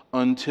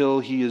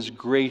 until he is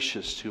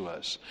gracious to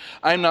us.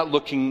 I'm not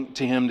looking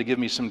to him to give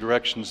me some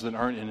directions that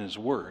aren't in his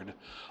word.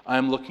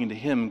 I'm looking to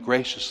him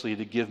graciously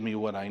to give me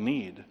what I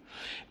need.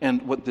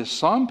 And what this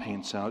psalm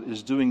paints out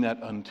is doing that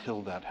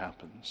until that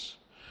happens.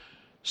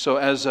 So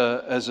as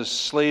a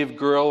slave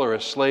girl or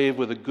a slave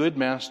with a good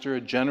master,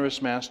 a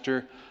generous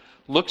master,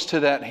 looks to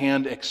that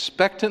hand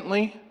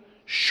expectantly,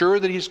 sure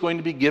that he's going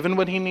to be given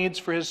what he needs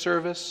for his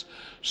service.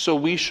 So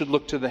we should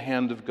look to the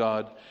hand of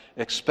God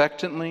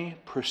expectantly,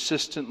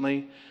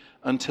 persistently,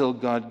 until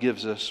God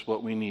gives us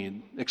what we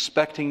need,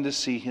 expecting to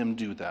see him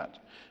do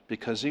that,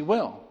 because he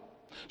will.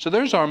 So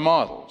there's our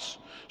models.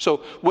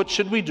 So what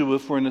should we do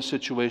if we're in a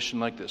situation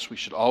like this? We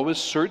should always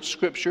search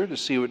Scripture to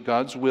see what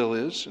God's will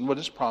is and what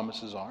his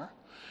promises are.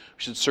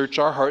 We should search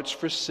our hearts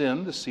for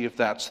sin to see if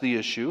that's the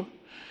issue.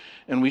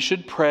 And we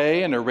should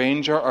pray and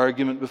arrange our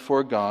argument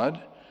before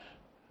God.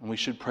 And we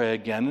should pray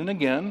again and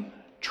again,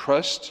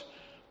 trust,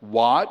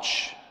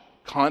 watch,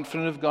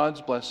 confident of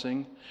God's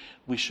blessing.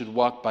 We should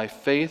walk by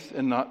faith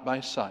and not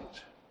by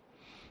sight.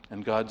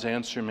 And God's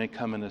answer may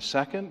come in a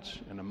second,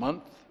 in a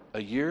month,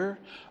 a year,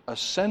 a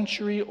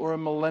century, or a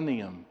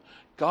millennium.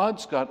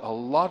 God's got a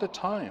lot of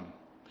time.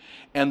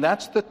 And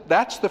that's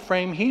the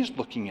frame he's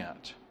looking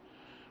at.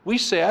 We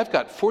say, I've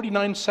got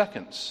 49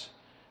 seconds.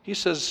 He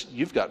says,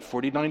 you've got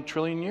 49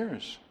 trillion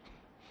years.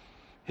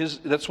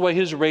 That's why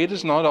his rate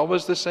is not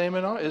always the same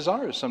as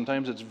ours.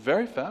 Sometimes it's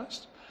very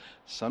fast,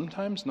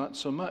 sometimes not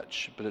so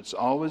much, but it's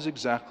always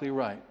exactly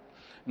right.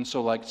 And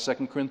so like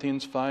 2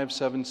 Corinthians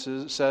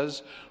 5:7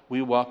 says,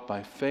 we walk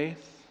by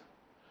faith,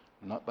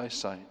 not by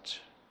sight.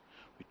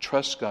 We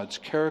trust God's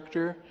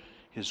character,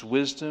 his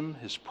wisdom,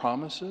 his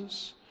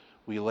promises.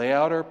 We lay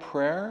out our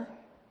prayer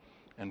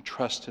and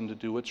trust him to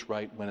do what's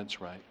right when it's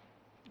right.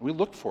 We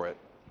look for it.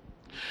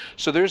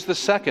 So there's the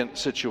second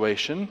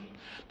situation.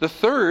 The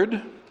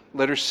third,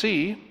 letter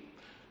C,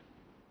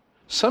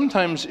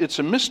 sometimes it's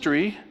a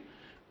mystery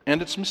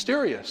and it's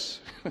mysterious.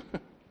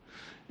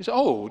 You say,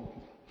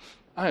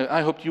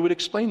 I hoped you would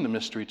explain the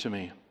mystery to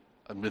me.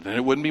 Then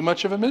it wouldn't be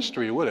much of a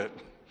mystery, would it?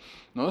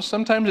 No,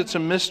 sometimes it's a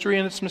mystery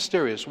and it's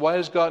mysterious. Why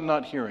is God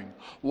not hearing?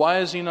 Why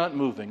is he not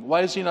moving?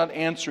 Why is he not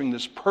answering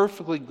this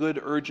perfectly good,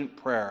 urgent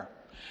prayer?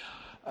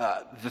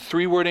 The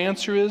three-word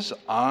answer is,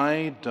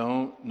 I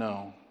don't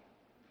know.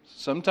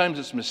 Sometimes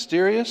it's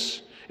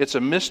mysterious, it's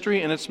a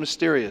mystery, and it's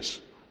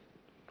mysterious.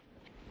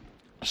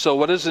 So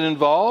what does it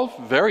involve?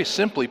 Very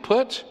simply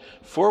put,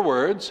 4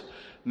 words,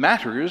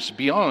 matters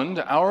beyond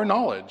our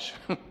knowledge.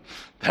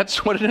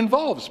 That's what it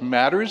involves,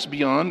 matters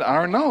beyond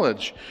our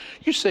knowledge.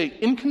 You say,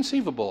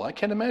 inconceivable. I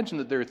can't imagine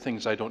that there are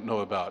things I don't know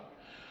about.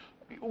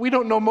 We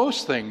don't know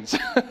most things.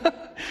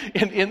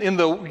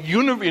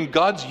 In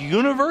God's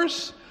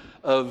universe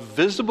of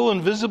visible and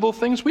invisible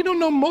things, we don't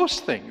know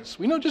most things.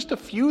 We know just a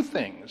few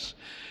things.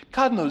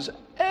 God knows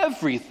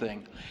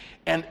everything.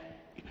 And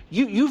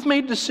you've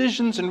made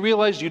decisions and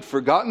realized you'd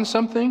forgotten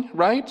something,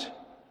 right?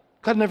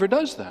 God never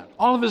does that.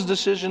 All of his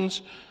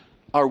decisions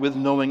are with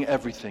knowing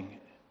everything.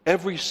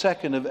 Every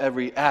second of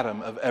every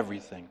atom of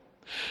everything.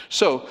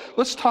 So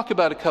let's talk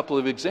about a couple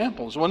of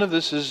examples. One of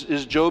this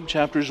is Job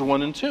chapters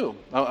 1 and 2.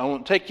 I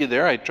won't take you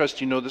there. I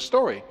trust you know the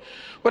story.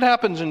 What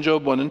happens in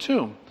Job 1 and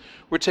 2?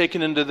 We're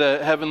taken into the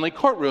heavenly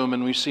courtroom,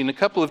 and we've seen a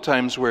couple of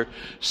times where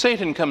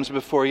Satan comes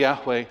before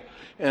Yahweh,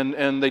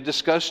 and they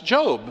discuss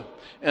Job.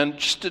 And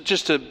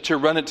just to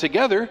run it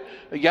together,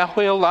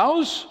 Yahweh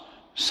allows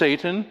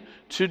Satan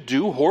to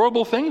do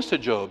horrible things to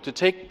Job, to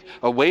take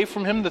away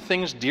from him the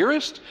things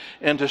dearest,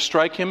 and to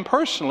strike him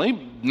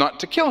personally, not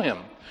to kill him,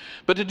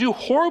 but to do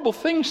horrible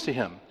things to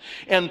him.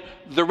 And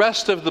the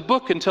rest of the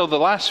book, until the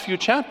last few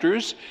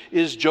chapters,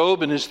 is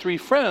Job and his 3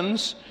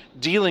 friends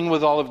dealing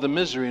with all of the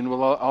misery and with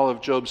all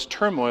of Job's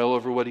turmoil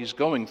over what he's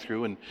going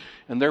through,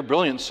 and their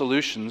brilliant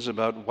solutions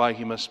about why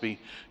he must be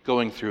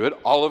going through it.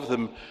 All of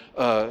them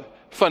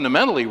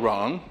fundamentally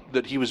wrong,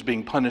 that he was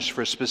being punished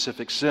for a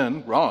specific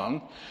sin,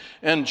 wrong.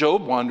 And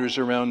Job wanders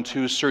around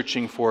too,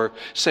 searching for,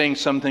 saying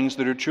some things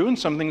that are true and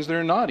some things that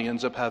are not. He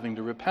ends up having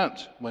to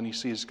repent when he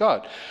sees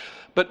God.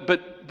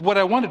 But what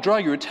I want to draw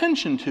your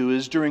attention to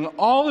is during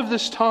all of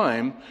this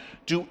time,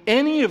 do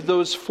any of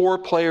those 4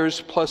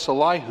 players plus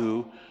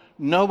Elihu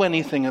know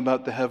anything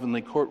about the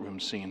heavenly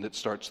courtroom scene that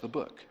starts the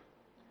book?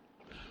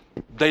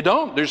 They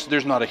don't.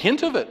 There's not a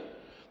hint of it.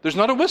 There's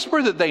not a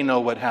whisper that they know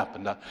what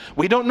happened.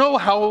 We don't know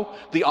how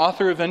the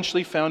author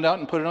eventually found out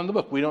and put it on the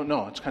book. We don't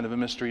know. It's kind of a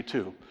mystery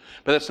too.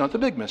 But that's not the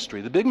big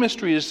mystery. The big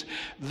mystery is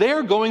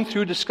they're going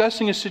through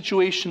discussing a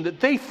situation that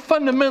they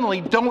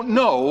fundamentally don't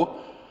know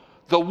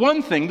the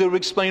one thing that would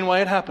explain why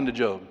it happened to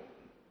Job.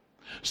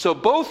 So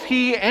both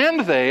he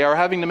and they are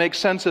having to make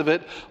sense of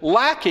it,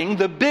 lacking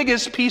the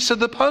biggest piece of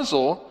the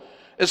puzzle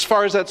as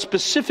far as that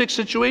specific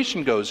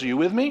situation goes. Are you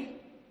with me?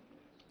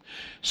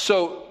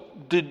 So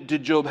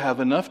did Job have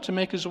enough to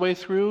make his way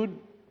through?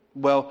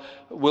 Well,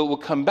 we'll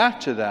come back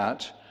to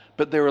that,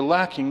 but they were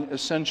lacking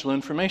essential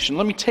information.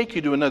 Let me take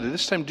you to another.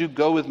 This time, do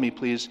go with me,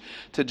 please,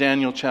 to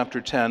Daniel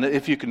chapter 10,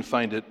 if you can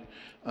find it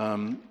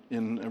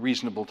in a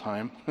reasonable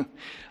time.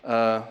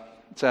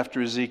 It's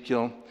after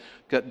Ezekiel.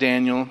 Got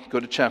Daniel. Go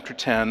to chapter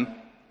 10.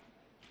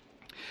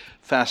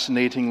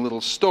 Fascinating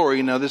little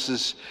story. Now, this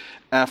is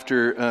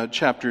after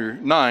chapter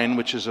 9,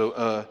 which is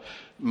a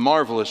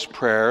marvelous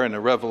prayer and a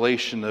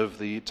revelation of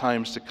the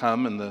times to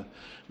come and the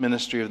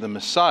ministry of the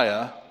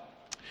Messiah.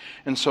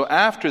 And so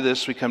after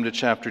this, we come to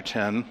chapter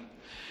 10.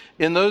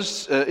 In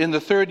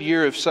the third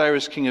year of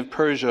Cyrus, king of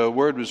Persia, a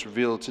word was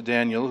revealed to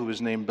Daniel, who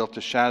was named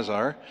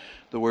Belteshazzar.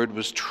 The word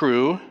was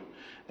true.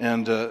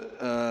 And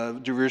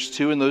verse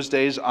 2, in those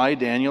days, I,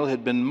 Daniel,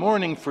 had been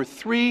mourning for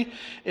 3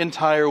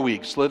 entire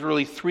weeks,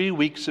 literally 3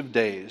 weeks of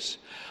days.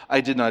 I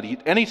did not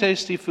eat any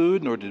tasty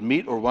food, nor did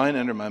meat or wine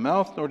enter my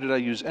mouth, nor did I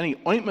use any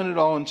ointment at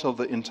all until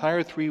the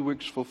entire 3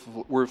 weeks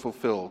were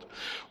fulfilled.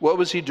 What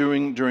was he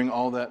doing during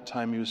all that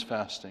time he was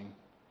fasting?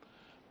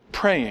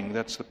 Praying.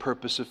 That's the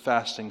purpose of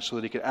fasting, so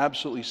that he could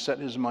absolutely set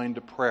his mind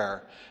to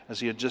prayer. As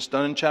he had just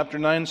done in chapter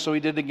 9, so he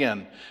did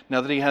again.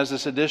 Now that he has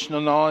this additional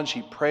knowledge,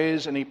 he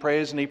prays and he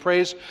prays and he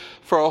prays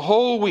for a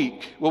whole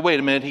week. Well, wait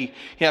a minute, he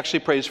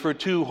actually prays for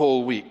 2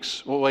 whole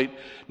weeks. Well, wait,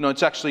 no,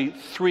 it's actually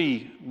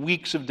 3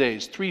 weeks of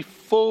days, 3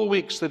 full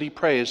weeks that he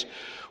prays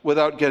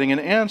without getting an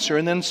answer.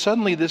 And then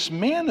suddenly this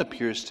man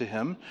appears to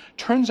him,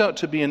 turns out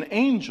to be an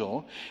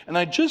angel. And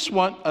I just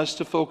want us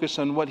to focus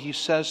on what he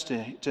says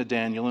to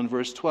Daniel in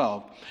verse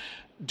 12.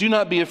 Do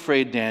not be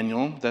afraid,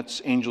 Daniel. That's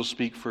angel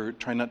speak for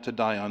try not to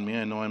die on me.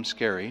 I know I'm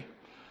scary.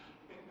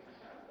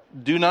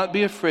 Do not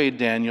be afraid,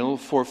 Daniel,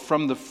 for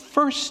from the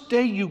first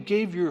day you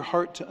gave your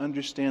heart to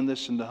understand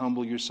this and to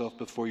humble yourself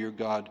before your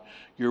God,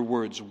 your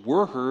words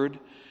were heard,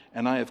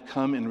 and I have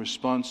come in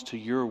response to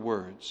your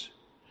words.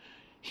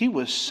 He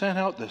was sent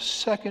out the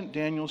second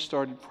Daniel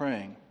started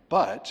praying.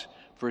 But,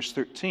 verse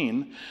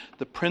 13,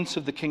 the prince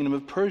of the kingdom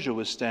of Persia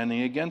was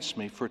standing against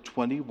me for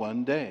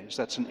 21 days.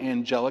 That's an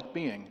angelic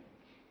being.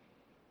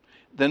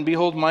 Then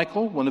behold,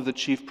 Michael, one of the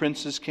chief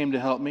princes, came to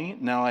help me.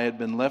 Now I had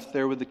been left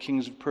there with the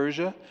kings of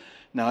Persia.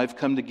 Now I've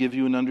come to give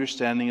you an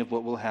understanding of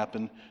what will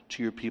happen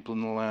to your people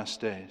in the last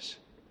days.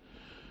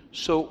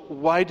 So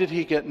why did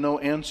he get no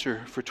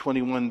answer for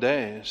 21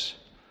 days?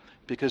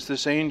 Because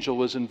this angel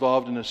was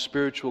involved in a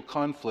spiritual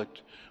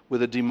conflict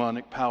with a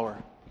demonic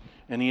power.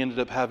 And he ended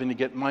up having to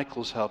get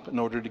Michael's help in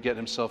order to get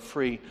himself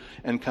free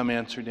and come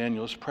answer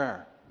Daniel's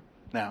prayer.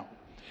 Now,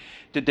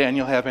 did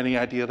Daniel have any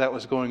idea that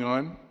was going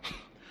on?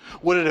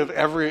 Would it have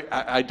ever,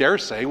 I dare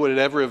say, would it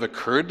ever have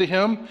occurred to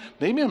him?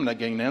 Maybe I'm not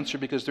getting an answer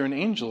because there's an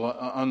angel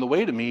on the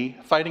way to me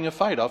fighting a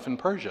fight off in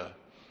Persia.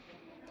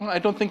 Well, I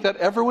don't think that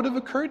ever would have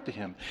occurred to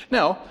him.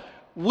 Now,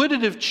 would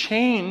it have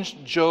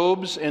changed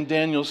Job's and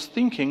Daniel's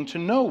thinking to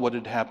know what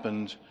had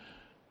happened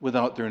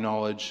without their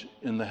knowledge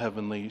in the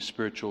heavenly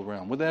spiritual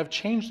realm? Would that have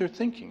changed their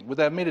thinking? Would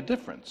that have made a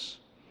difference?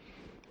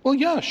 Well,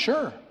 yeah,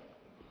 sure.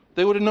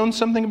 They would have known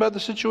something about the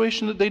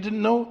situation that they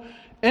didn't know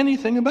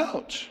anything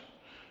about.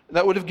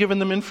 That would have given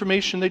them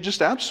information they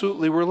just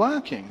absolutely were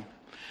lacking.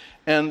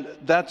 And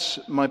that's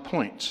my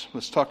point.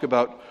 Let's talk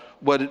about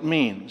what it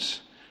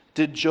means.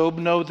 Did Job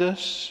know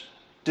this?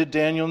 Did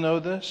Daniel know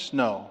this?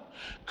 No.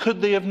 Could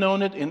they have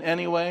known it in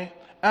any way?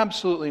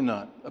 Absolutely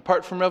not.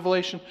 Apart from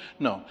revelation?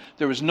 No.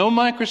 There was no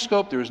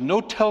microscope, there was no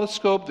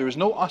telescope, there was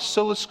no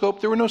oscilloscope,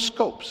 there were no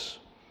scopes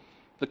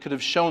that could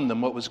have shown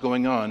them what was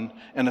going on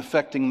and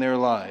affecting their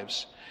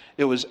lives.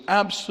 It was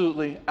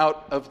absolutely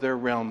out of their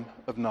realm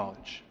of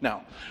knowledge.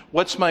 Now,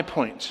 what's my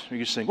point? Are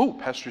you saying, oh,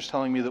 pastor's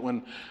telling me that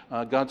when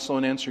God's slow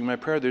in answering my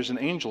prayer, there's an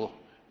angel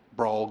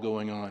brawl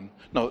going on?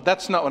 No,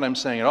 that's not what I'm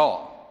saying at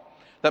all.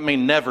 That may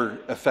never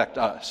affect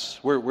us.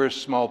 We're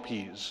small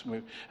peas.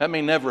 That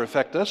may never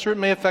affect us, or it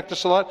may affect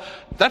us a lot.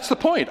 That's the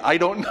point. I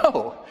don't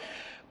know.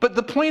 But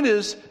the point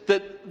is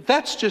that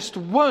that's just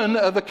one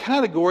of a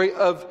category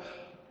of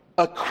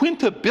a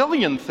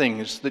quintillion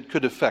things that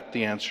could affect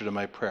the answer to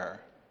my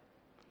prayer.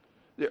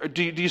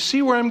 Do you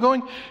see where I'm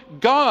going?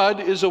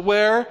 God is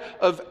aware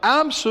of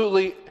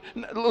absolutely,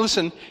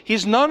 listen,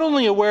 He's not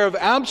only aware of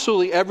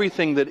absolutely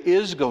everything that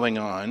is going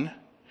on,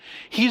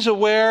 He's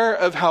aware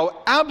of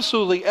how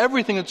absolutely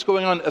everything that's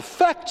going on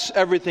affects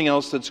everything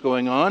else that's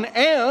going on,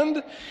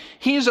 and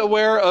He's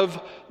aware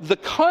of the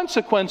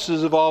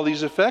consequences of all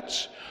these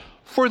effects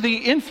for the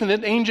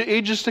infinite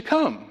ages to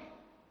come.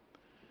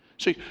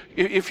 So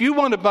if you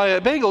want to buy a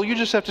bagel, you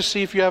just have to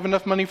see if you have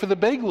enough money for the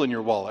bagel in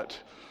your wallet.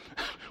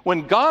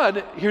 When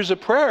God hears a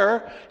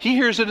prayer, He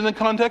hears it in the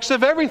context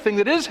of everything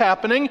that is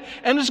happening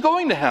and is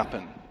going to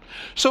happen.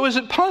 So is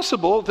it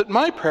possible that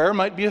my prayer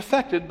might be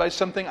affected by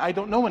something I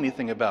don't know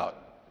anything about?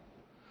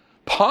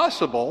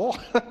 Possible.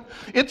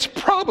 It's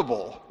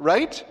probable,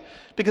 right?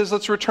 Because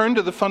let's return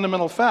to the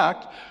fundamental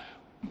fact.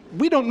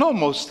 We don't know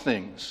most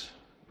things,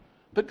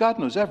 but God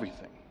knows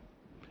everything.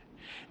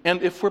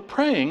 And if we're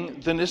praying,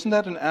 then isn't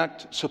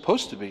that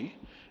supposed to be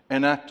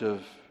an act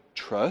of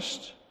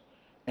trust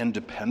and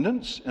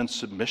dependence and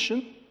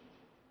submission?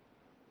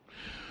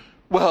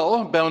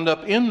 Well, bound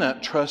up in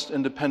that trust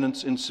and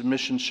dependence and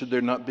submission, should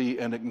there not be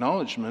an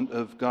acknowledgement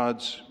of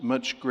God's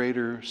much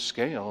greater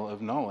scale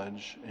of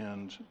knowledge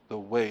and the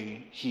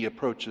way He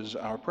approaches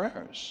our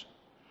prayers?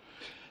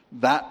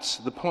 That's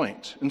the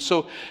point. And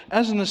so,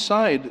 as an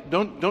aside,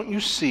 don't you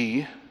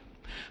see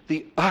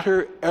the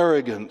utter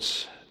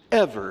arrogance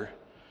ever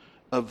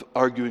of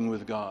arguing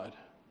with God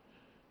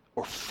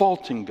or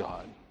faulting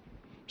God?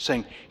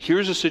 Saying,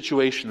 here's a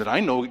situation that I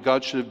know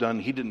God should have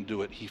done. He didn't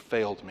do it. He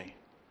failed me.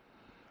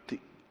 The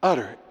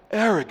utter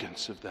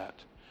arrogance of that.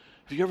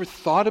 Have you ever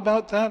thought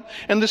about that?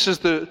 And this is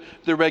the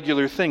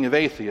regular thing of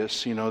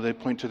atheists. They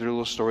point to their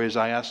little stories.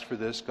 I asked for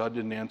this, God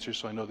didn't answer,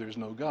 so I know there's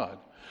no God.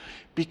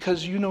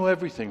 Because you know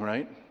everything,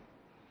 right?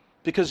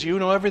 Because you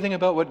know everything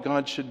about what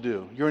God should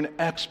do. You're an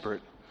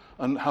expert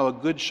on how a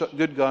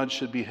good God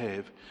should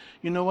behave.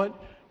 You know what?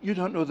 You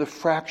don't know the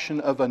fraction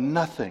of a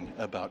nothing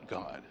about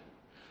God.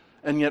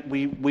 And yet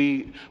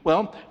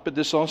but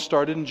this all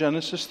started in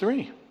Genesis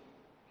 3.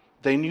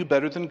 They knew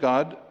better than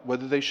God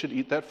whether they should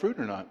eat that fruit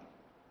or not.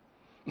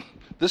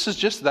 This is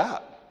just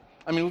that.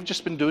 We've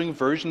just been doing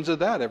versions of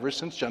that ever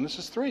since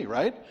Genesis 3,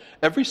 right?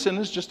 Every sin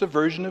is just a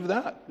version of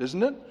that,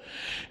 isn't it?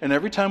 And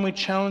every time we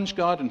challenge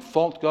God and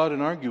fault God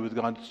and argue with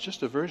God, it's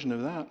just a version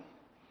of that.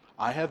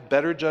 I have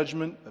better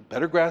judgment, a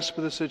better grasp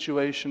of the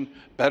situation,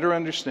 better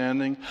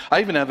understanding. I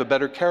even have a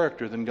better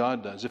character than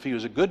God does. If he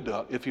was a good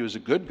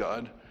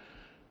God,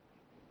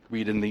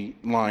 read in the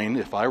line,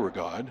 if I were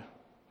God,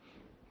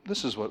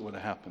 this is what would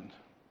have happened.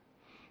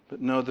 But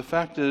no, the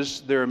fact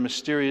is there are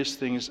mysterious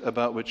things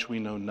about which we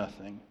know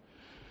nothing.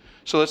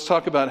 So let's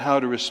talk about how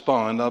to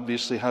respond.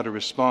 Obviously, how to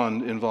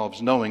respond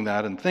involves knowing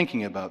that and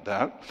thinking about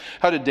that.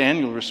 How did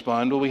Daniel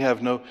respond? Well, we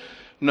have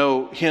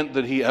no hint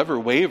that he ever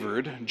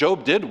wavered.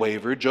 Job did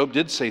waver. Job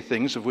did say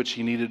things of which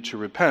he needed to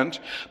repent,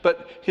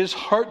 but his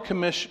heart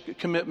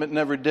commitment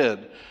never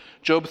did.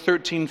 Job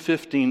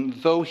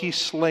 13:15, though he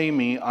slay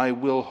me, I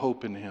will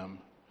hope in him.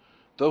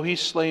 Though he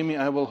slay me,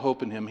 I will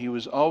hope in him. He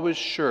was always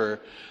sure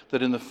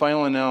that in the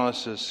final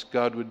analysis,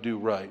 God would do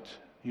right.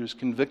 He was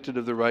convicted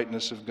of the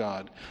rightness of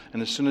God.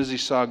 And as soon as he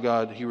saw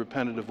God, he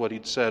repented of what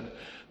he'd said,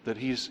 that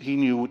he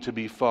knew to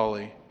be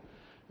folly,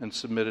 and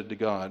submitted to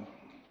God.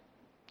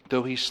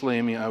 Though he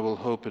slay me, I will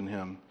hope in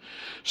him.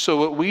 So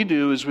what we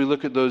do is we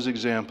look at those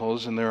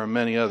examples, and there are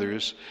many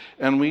others,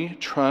 and we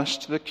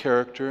trust the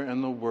character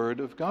and the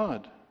word of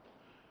God.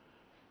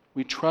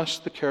 We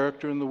trust the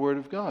character and the word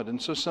of God.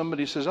 And so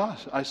somebody says,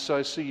 I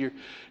see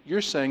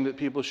you're saying that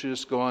people should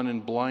just go on in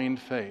blind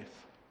faith.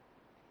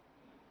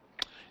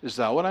 Is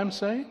that what I'm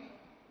saying?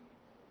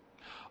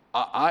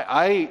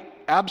 I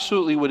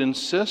absolutely would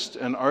insist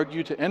and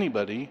argue to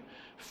anybody,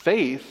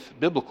 faith,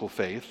 biblical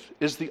faith,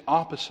 is the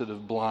opposite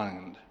of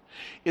blind.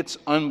 It's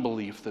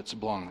unbelief that's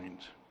blind.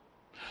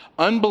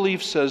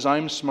 Unbelief says,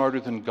 I'm smarter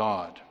than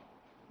God.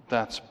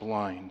 That's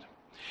blind.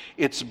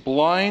 It's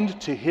blind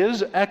to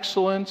his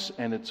excellence,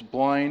 and it's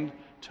blind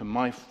to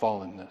my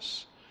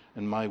fallenness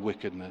and my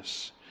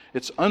wickedness.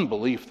 It's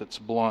unbelief that's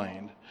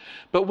blind.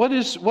 But what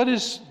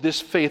is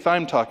this faith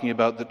I'm talking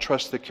about that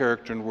trusts the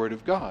character and word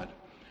of God?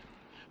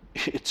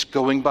 It's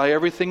going by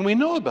everything we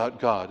know about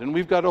God. And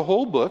we've got a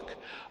whole book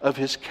of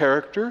his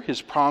character,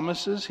 his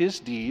promises, his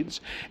deeds,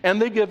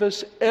 and they give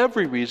us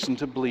every reason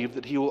to believe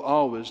that he will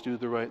always do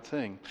the right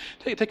thing.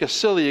 Take a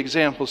silly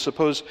example.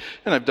 Suppose,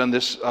 and I've done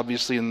this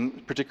obviously,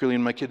 particularly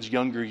in my kids'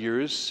 younger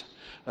years,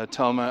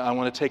 tell them I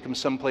want to take them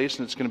someplace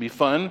and it's going to be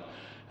fun.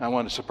 I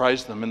want to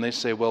surprise them. And they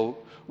say, well,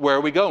 where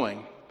are we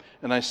going?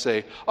 And I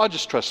say,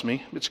 just trust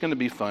me. It's going to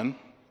be fun.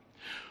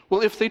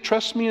 Well, if they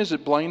trust me, is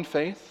it blind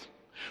faith?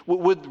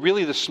 Would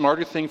really the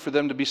smarter thing for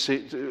them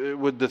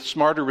would the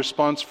smarter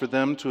response for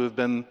them to have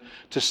been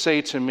to say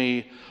to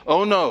me,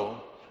 oh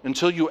no,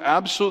 until you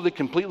absolutely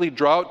completely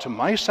draw out to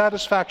my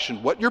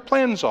satisfaction what your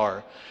plans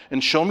are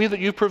and show me that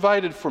you've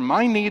provided for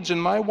my needs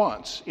and my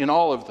wants in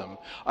all of them,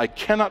 I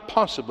cannot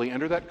possibly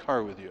enter that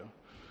car with you.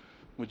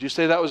 Would you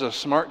say that was a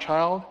smart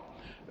child?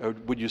 Or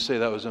would you say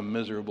that was a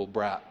miserable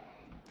brat?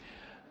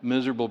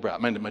 Miserable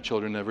brat. My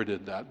children never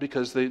did that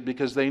because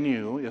they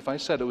knew if I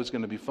said it was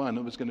going to be fun,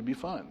 it was going to be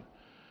fun.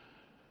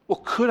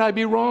 Well, could I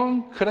be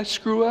wrong? Could I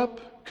screw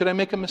up? Could I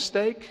make a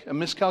mistake, a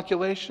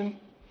miscalculation?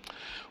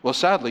 Well,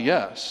 sadly,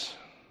 yes.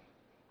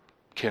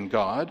 Can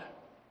God?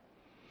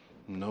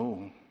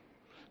 No.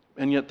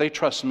 And yet they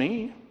trust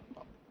me.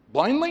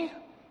 Blindly?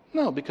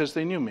 No, because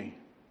they knew me.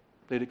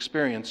 They'd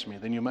experienced me.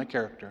 They knew my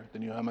character. They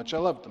knew how much I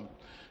loved them.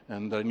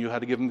 And I knew how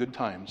to give them good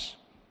times.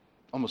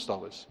 Almost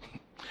always.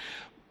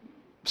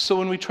 So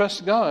when we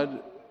trust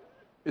God,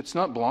 it's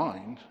not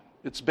blind.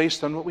 It's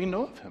based on what we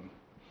know of him.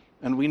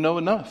 And we know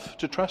enough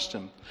to trust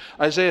him.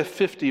 Isaiah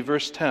 50,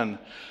 verse 10.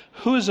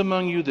 Who is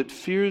among you that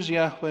fears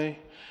Yahweh,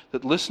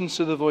 that listens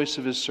to the voice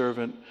of his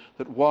servant,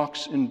 that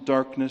walks in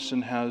darkness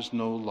and has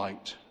no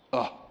light?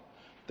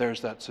 There's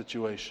that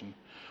situation.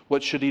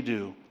 What should he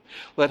do?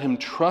 Let him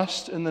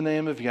trust in the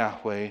name of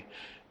Yahweh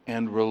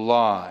and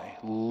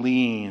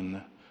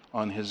lean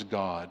on his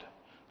God.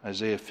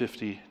 Isaiah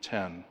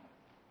 50:10.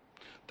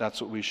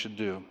 That's what we should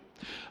do.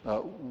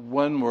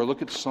 One more.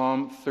 Look at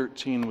Psalm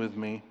 13 with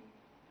me.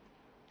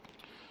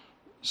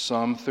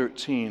 Psalm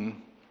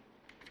 13.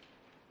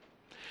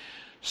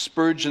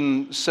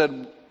 Spurgeon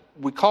said,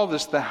 we call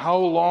this the how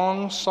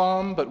long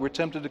psalm, but we're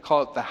tempted to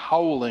call it the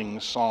howling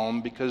psalm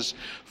because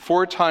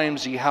 4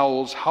 times he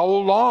howls, how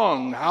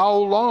long, how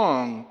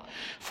long?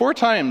 4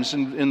 times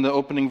in the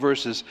opening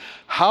verses.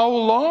 How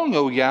long,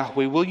 O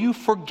Yahweh, will you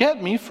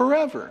forget me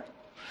forever?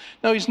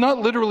 Now, he's not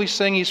literally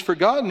saying he's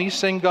forgotten. He's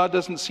saying God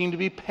doesn't seem to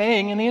be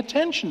paying any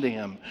attention to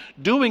him,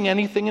 doing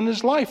anything in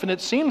his life, and it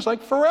seems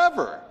like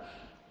forever.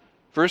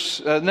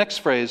 Next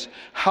phrase,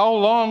 how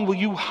long will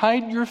you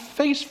hide your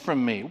face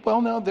from me?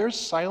 Well, now there's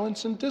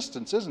silence and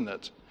distance, isn't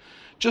it?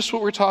 Just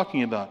what we're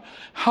talking about.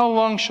 How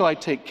long shall I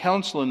take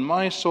counsel in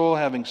my soul,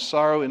 having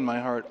sorrow in my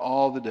heart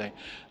all the day?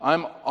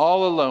 I'm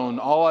all alone.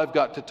 All I've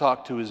got to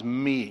talk to is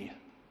me.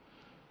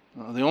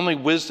 The only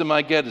wisdom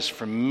I get is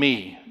from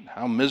me.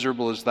 How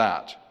miserable is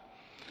that?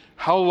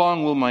 How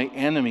long will my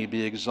enemy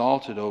be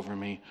exalted over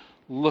me?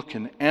 Look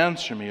and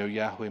answer me, O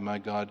Yahweh my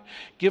God.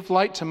 Give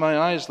light to my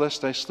eyes,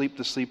 lest I sleep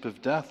the sleep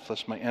of death,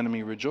 lest my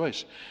enemy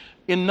rejoice.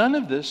 In none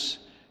of this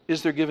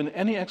is there given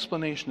any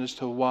explanation as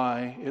to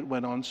why it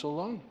went on so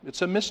long.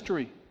 It's a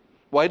mystery.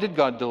 Why did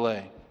God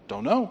delay?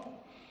 Don't know.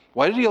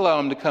 Why did he allow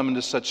him to come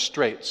into such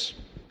straits?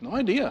 No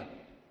idea.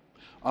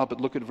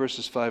 But look at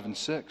verses 5 and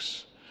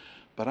 6.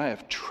 But I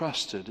have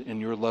trusted in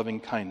your loving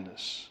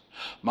kindness.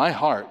 My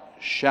heart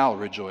shall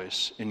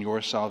rejoice in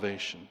your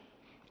salvation.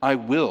 I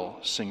will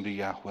sing to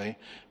Yahweh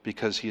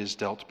because he has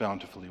dealt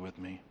bountifully with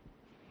me.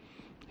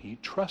 He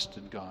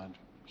trusted God.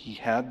 He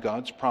had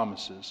God's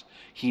promises.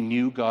 He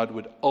knew God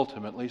would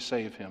ultimately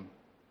save him.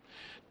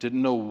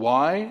 Didn't know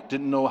why,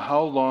 didn't know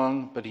how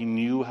long, but he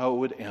knew how it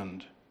would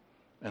end.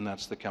 And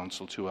that's the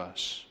counsel to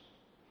us.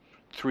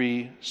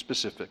 3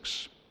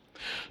 specifics.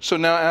 So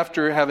now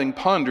after having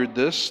pondered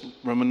this,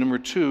 Roman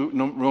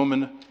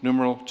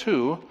numeral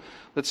 2,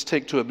 let's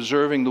take to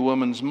observing the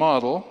woman's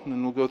model,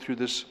 and we'll go through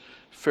this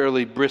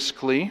fairly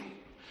briskly.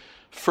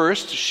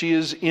 First, she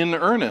is in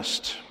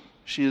earnest.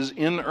 She is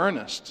in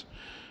earnest.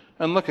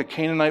 And look, a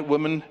Canaanite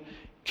woman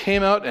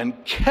came out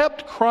and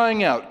kept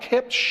crying out,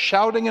 kept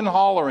shouting and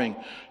hollering,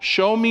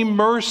 "Show me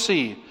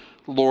mercy,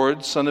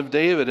 Lord, Son of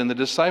David." And the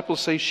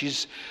disciples say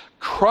she's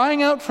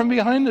crying out from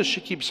behind us.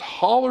 She keeps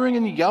hollering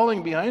and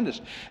yelling behind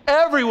us.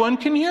 Everyone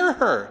can hear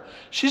her.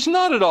 She's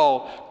not at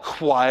all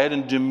quiet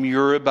and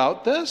demure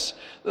about this.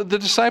 The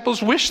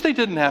disciples wish they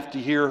didn't have to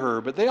hear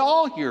her, but they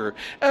all hear her.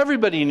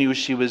 Everybody knew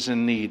she was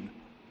in need.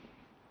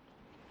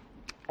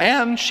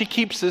 And she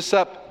keeps this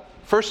up,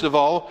 first of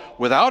all,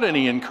 without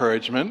any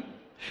encouragement.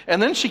 And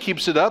then she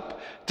keeps it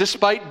up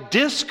despite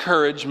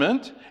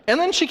discouragement. And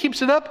then she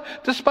keeps it up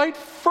despite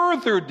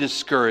further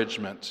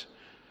discouragement.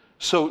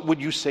 So would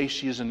you say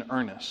she is in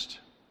earnest?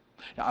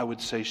 I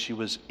would say she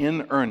was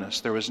in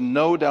earnest. There was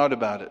no doubt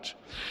about it.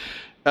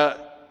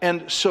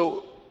 And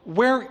so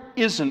where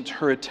isn't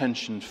her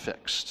attention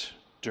fixed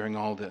during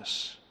all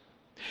this?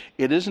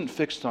 It isn't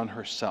fixed on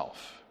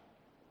herself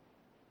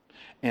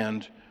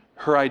and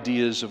her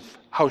ideas of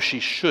how she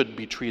should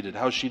be treated,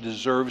 how she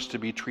deserves to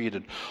be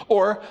treated,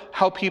 or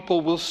how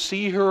people will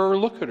see her or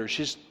look at her.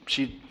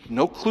 She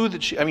no clue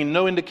that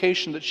no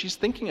indication that she's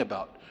thinking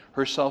about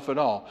herself at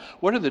all.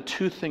 What are the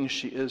 2 things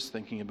she is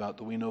thinking about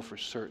that we know for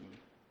certain?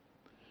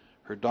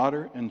 Her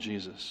daughter and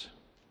Jesus.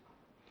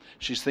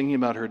 She's thinking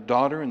about her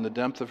daughter and the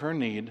depth of her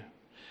need,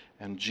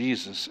 and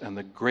Jesus and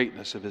the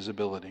greatness of his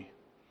ability,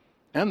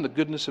 and the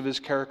goodness of his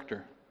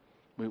character.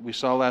 We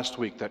saw last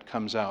week that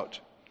comes out.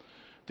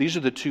 These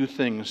are the 2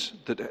 things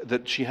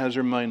that she has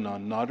her mind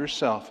on, not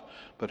herself,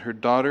 but her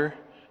daughter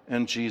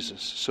and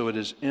Jesus. So it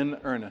is in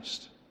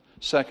earnest.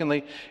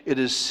 Secondly, it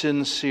is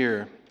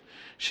sincere.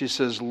 She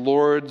says,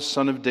 Lord,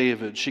 Son of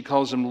David. She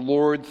calls him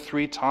Lord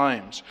 3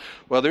 times.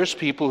 Well, there's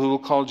people who will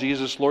call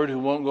Jesus Lord who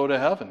won't go to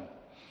heaven.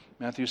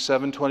 Matthew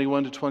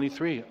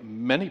 7:21-23.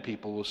 Many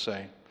people will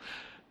say.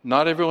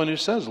 Not everyone who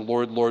says,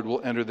 Lord, Lord,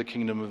 will enter the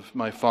kingdom of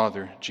my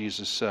Father,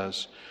 Jesus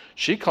says.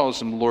 She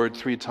calls him Lord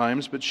 3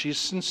 times, but she's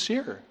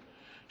sincere.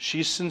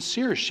 She's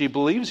sincere. She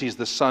believes he's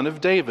the Son of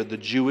David, the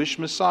Jewish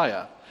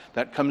Messiah.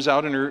 That comes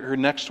out in her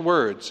next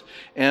words.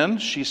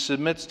 And she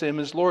submits to him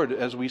as Lord.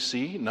 As we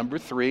see, number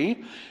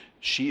 3,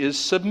 she is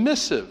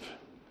submissive.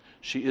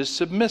 She is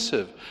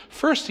submissive.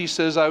 First he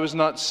says, I was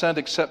not sent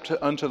except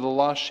unto the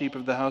lost sheep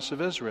of the house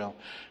of Israel.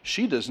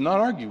 She does not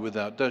argue with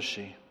that, does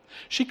she?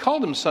 She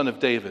called him Son of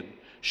David.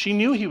 She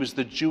knew he was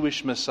the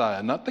Jewish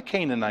Messiah, not the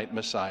Canaanite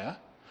Messiah,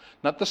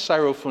 not the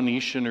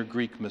Syrophoenician or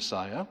Greek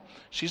Messiah.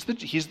 He's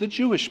the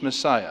Jewish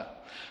Messiah.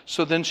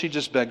 So then she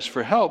just begs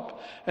for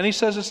help. And he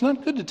says, it's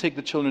not good to take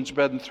the children's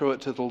bread and throw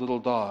it to the little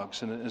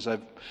dogs. And as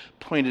I've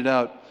pointed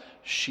out,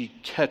 she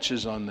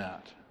catches on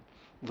that.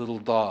 Little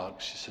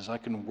dogs. She says, I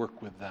can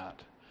work with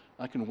that.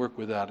 I can work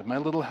with that. My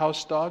little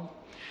house dog,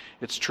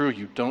 it's true,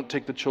 you don't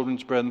take the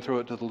children's bread and throw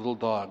it to the little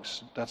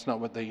dogs. That's not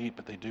what they eat,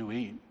 but they do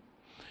eat.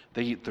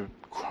 They eat the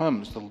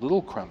crumbs, the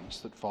little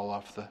crumbs that fall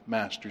off the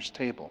master's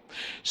table.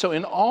 So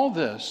in all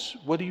this,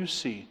 what do you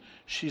see?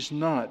 She's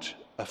not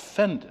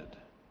offended.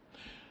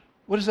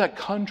 What does that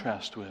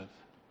contrast with?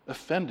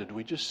 Offended. Do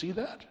we just see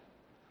that?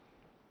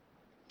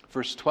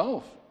 Verse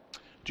 12.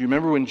 Do you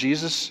remember when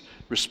Jesus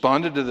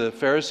responded to the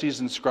Pharisees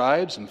and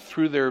scribes and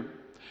threw their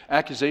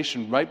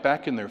accusation right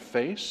back in their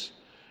face?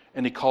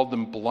 And he called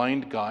them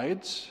blind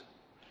guides?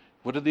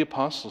 What did the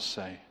apostles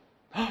say?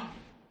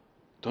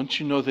 Don't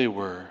you know they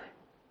were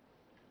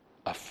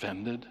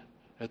offended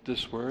at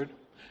this word?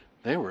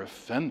 They were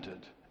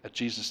offended at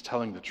Jesus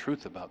telling the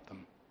truth about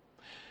them.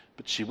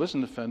 But she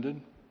wasn't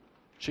offended.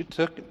 She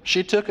took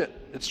it.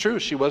 It's true,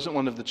 she wasn't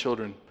one of the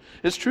children.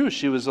 It's true,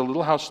 she was a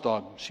little house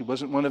dog. She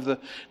wasn't one of the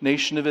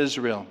nation of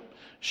Israel.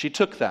 She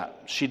took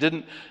that. She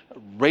didn't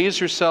raise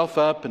herself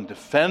up and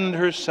defend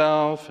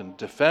herself and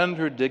defend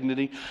her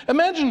dignity.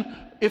 Imagine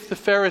if the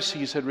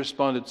Pharisees had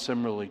responded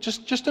similarly.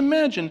 Just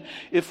imagine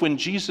if when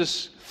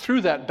Jesus threw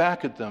that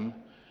back at them,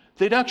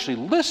 they'd actually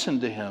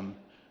listened to him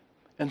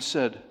and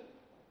said,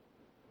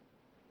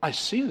 I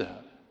see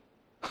that.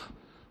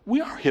 We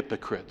are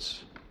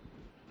hypocrites.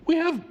 We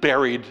have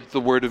buried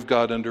the Word of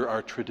God under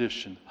our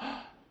tradition.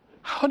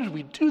 How did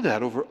we do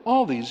that over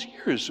all these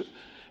years?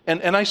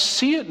 And I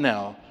see it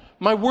now.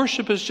 My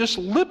worship is just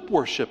lip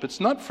worship. It's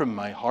not from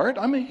my heart.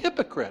 I'm a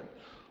hypocrite.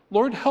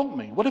 Lord, help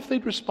me. What if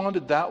they'd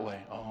responded that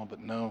way? Oh, but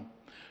no.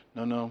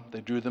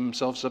 They drew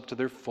themselves up to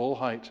their full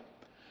height.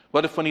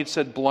 What if when he'd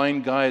said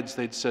blind guides,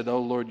 they'd said, oh,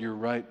 Lord, you're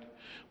right.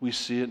 We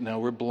see it now.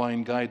 We're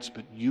blind guides,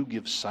 but you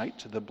give sight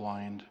to the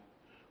blind.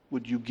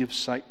 Would you give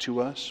sight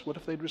to us? What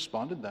if they'd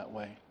responded that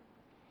way?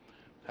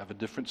 Have a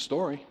different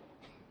story.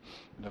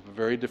 We'd have a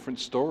very different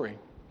story.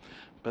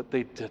 But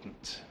they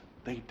didn't.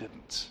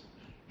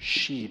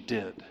 She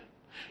did.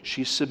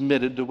 She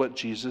submitted to what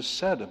Jesus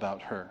said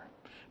about her,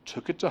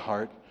 took it to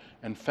heart,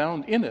 and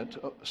found in it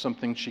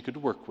something she could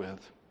work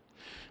with.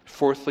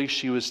 Fourthly,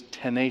 she was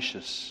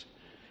tenacious.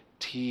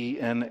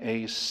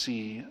 Tenacious.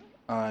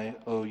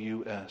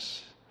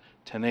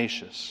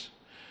 Tenacious.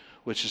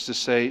 Which is to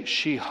say,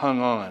 she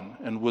hung on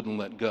and wouldn't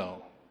let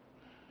go.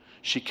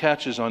 She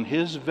catches on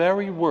his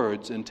very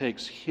words and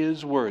takes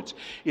his words.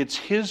 It's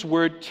his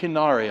word,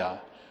 kinaria,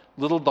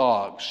 little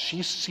dogs.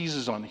 She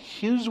seizes on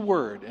his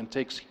word and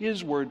takes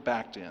his word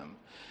back to him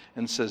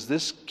and says,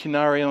 this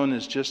kinarion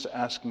is just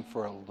asking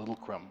for a little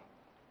crumb.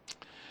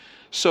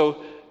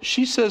 So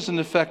she says, in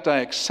effect, I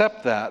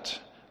accept that.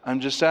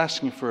 I'm just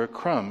asking for a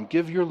crumb.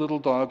 Give your little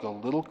dog a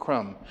little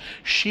crumb.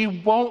 She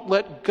won't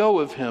let go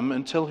of him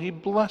until he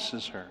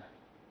blesses her.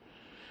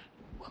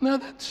 Well,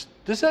 now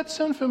does that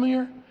sound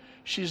familiar?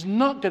 She's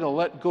not going to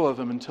let go of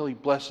him until he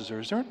blesses her.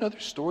 Is there another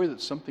story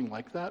that's something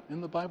like that in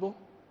the Bible?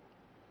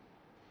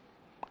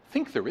 I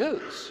think there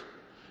is.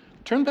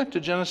 Turn back to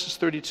Genesis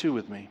 32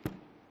 with me.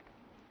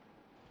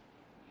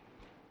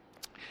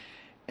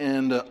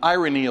 And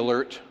irony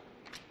alert.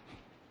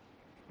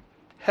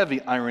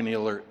 Heavy irony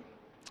alert.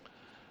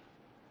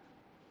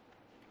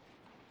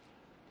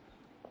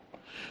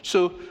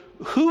 So,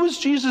 who was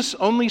Jesus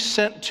only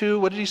sent to?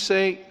 What did he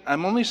say?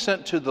 I'm only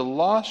sent to the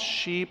lost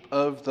sheep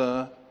of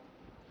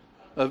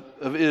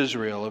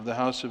Israel, of the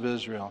house of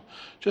Israel.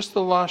 Just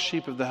the lost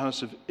sheep of the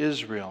house of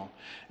Israel.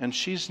 And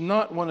she's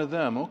not one of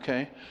them.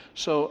 Okay.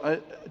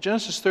 So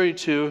Genesis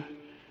 32,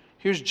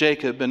 here's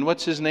Jacob. And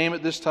what's his name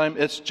at this time?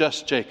 It's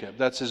just Jacob.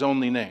 That's his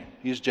only name.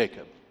 He's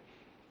Jacob.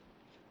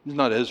 He's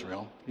not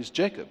Israel. He's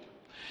Jacob.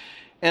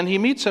 And he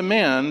meets a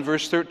man,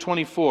 verse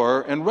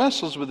 24, and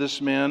wrestles with this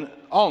man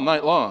all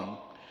night long.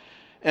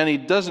 And he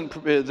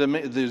doesn't,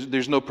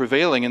 there's no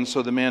prevailing, and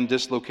so the man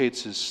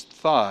dislocates his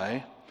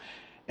thigh.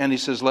 And he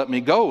says, let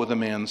me go, the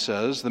man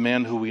says, the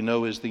man who we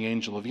know is the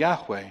angel of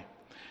Yahweh.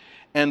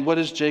 And what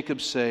does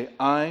Jacob say?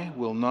 I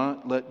will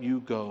not let you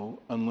go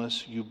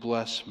unless you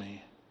bless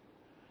me.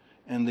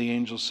 And the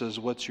angel says,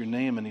 what's your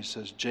name? And he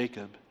says,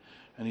 Jacob.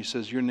 And he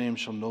says, your name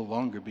shall no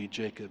longer be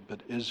Jacob,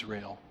 but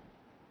Israel.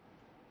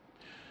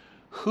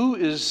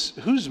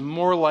 Who's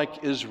more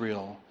like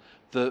Israel?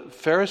 The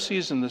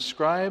Pharisees and the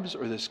scribes,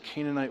 or this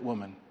Canaanite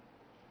woman?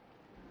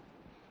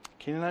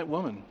 Canaanite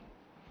woman.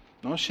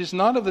 No, she's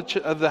not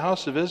of the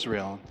house of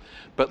Israel.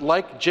 But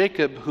like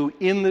Jacob, who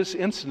in this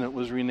incident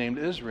was renamed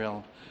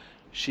Israel,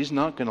 she's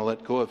not going to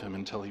let go of him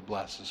until he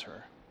blesses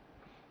her.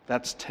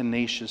 That's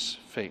tenacious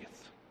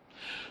faith.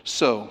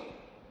 So,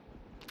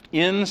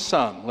 in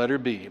sum, letter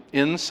B,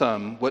 in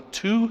sum, what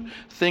two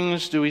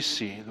things do we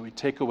see that we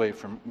take away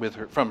from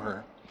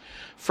her?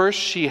 First,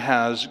 she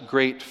has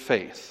great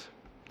faith.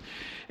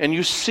 And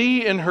you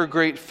see in her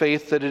great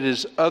faith that it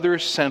is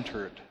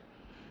other-centered.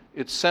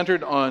 It's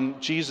centered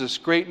on Jesus'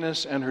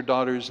 greatness and her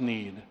daughter's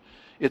need.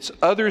 It's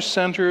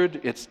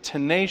other-centered, it's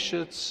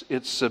tenacious,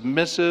 it's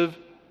submissive.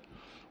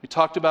 We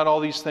talked about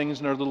all these things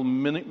in our little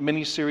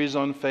mini-series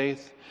on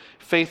faith.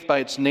 Faith by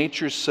its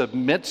nature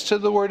submits to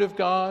the Word of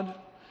God,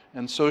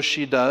 and so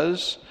she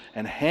does,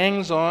 and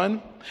hangs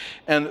on.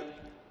 And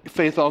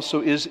faith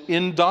also is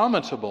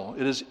indomitable.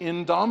 It is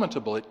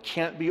indomitable. It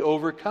can't be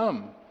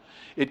overcome.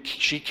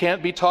 She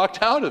can't be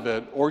talked out of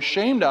it, or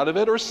shamed out of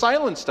it, or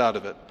silenced out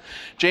of it.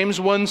 James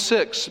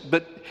 1:6,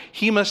 but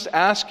he must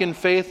ask in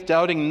faith,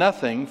 doubting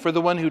nothing, for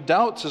the one who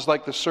doubts is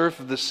like the surf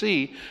of the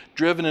sea,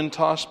 driven and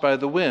tossed by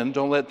the wind.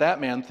 Don't let that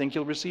man think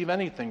he'll receive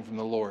anything from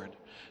the Lord.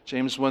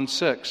 James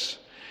 1:6.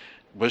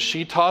 Was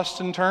she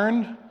tossed and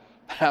turned?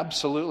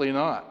 Absolutely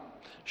not.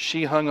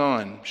 She hung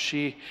on.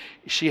 She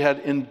had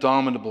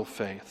indomitable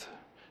faith.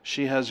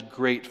 She has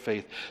great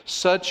faith.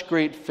 Such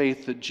great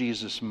faith that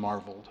Jesus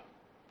marveled.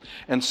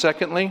 And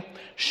secondly,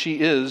 she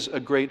is a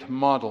great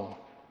model.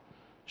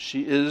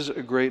 She is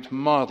a great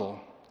model.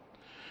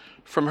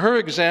 From her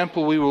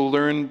example, we will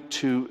learn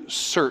to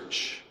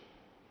search,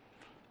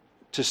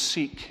 to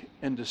seek,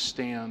 and to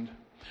stand.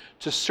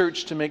 to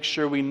search to make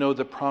sure we know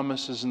the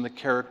promises and the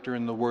character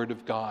and the Word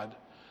of God,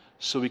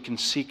 so we can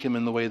seek Him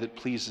in the way that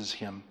pleases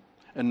Him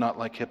and not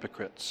like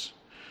hypocrites.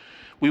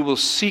 We will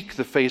seek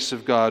the face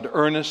of God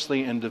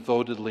earnestly and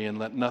devotedly and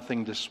let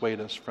nothing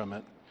dissuade us from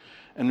it.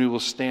 And we will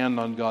stand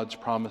on God's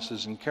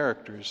promises and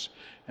characters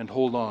and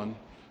hold on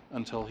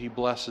until He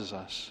blesses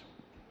us.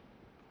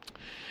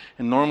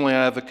 And normally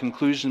I have a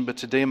conclusion, but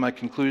today my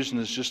conclusion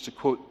is just to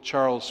quote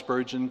Charles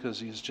Spurgeon, because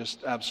he's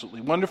just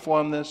absolutely wonderful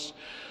on this.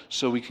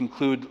 So we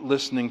conclude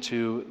listening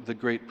to the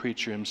great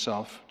preacher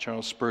himself,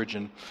 Charles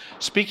Spurgeon.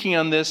 Speaking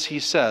on this,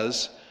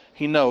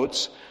 he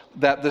notes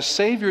that the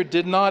Savior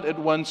did not at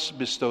once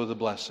bestow the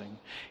blessing,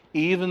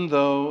 even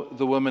though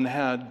the woman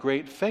had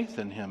great faith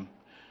in Him.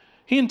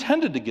 He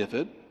intended to give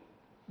it,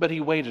 but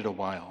He waited a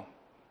while.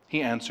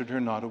 He answered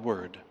her not a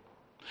word.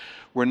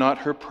 Were not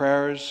her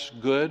prayers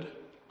good?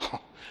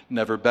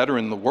 Never better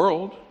in the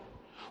world.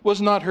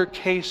 Was not her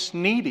case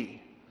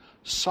needy?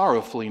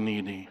 Sorrowfully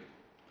needy.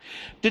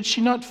 Did she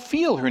not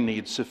feel her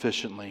need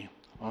sufficiently?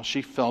 Well,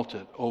 she felt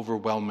it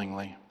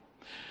overwhelmingly.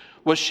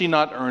 Was she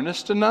not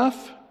earnest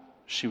enough?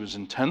 She was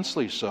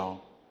intensely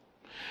so.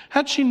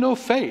 Had she no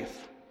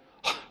faith?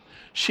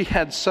 She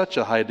had such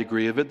a high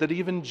degree of it that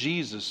even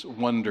Jesus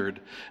wondered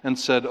and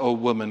said, "O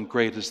woman,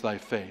 great is thy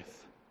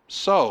faith."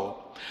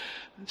 So,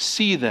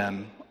 see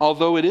then,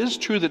 although it is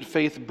true that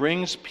faith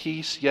brings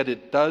peace, yet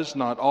it does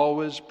not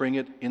always bring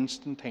it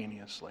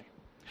instantaneously.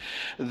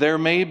 There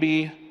may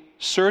be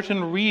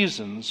certain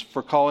reasons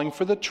for calling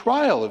for the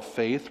trial of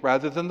faith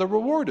rather than the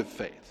reward of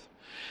faith.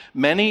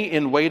 Many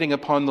in waiting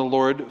upon the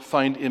Lord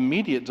find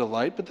immediate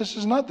delight, but this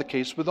is not the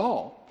case with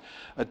all.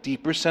 A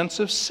deeper sense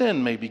of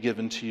sin may be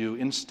given to you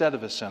instead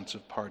of a sense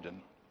of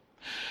pardon.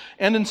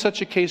 And in such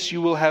a case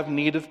you will have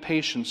need of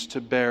patience to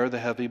bear the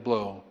heavy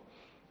blow.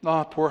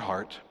 Ah, poor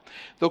heart,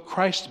 though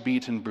Christ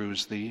beat and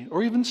bruise thee,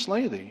 or even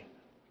slay thee,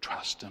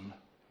 trust Him,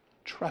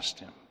 trust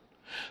Him.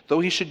 Though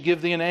He should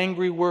give thee an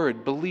angry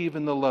word, believe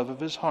in the love of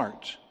His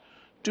heart.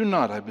 Do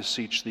not, I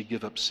beseech thee,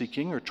 give up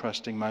seeking or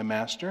trusting my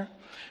Master,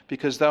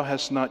 because thou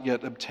hast not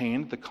yet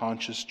obtained the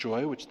conscious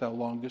joy which thou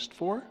longest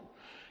for.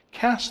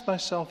 Cast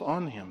thyself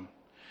on Him,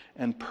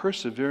 and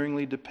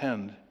perseveringly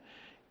depend,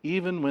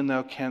 even when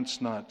thou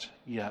canst not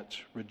yet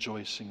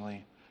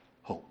rejoicingly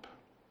hope.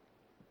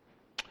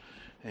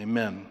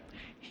 Amen.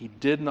 He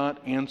did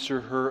not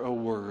answer her a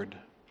word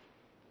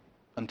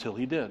until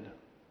He did.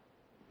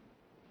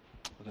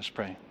 Let us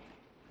pray.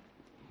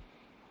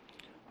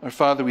 Our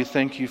Father, we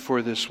thank You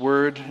for this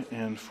word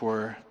and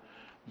for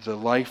the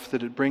life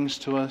that it brings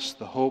to us,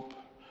 the hope,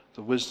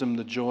 the wisdom,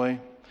 the joy.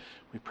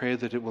 We pray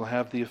that it will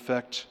have the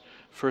effect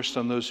first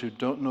on those who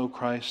don't know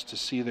Christ to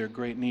see their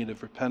great need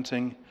of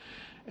repenting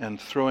and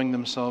throwing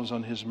themselves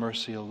on His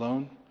mercy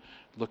alone,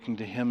 looking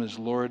to Him as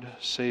Lord,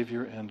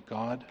 Savior, and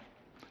God,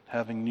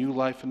 having new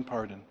life and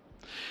pardon.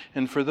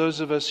 And for those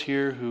of us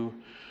here who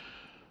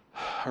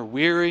are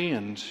weary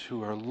and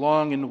who are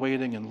long in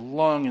waiting and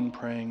long in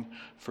praying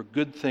for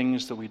good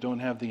things that we don't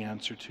have the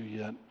answer to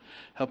yet,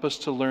 help us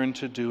to learn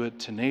to do it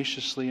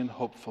tenaciously and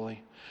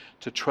hopefully,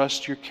 to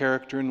trust Your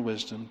character and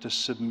wisdom, to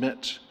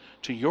submit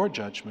to Your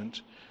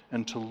judgment,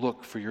 and to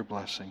look for Your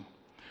blessing.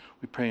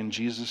 We pray in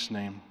Jesus'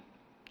 name.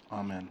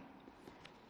 Amen.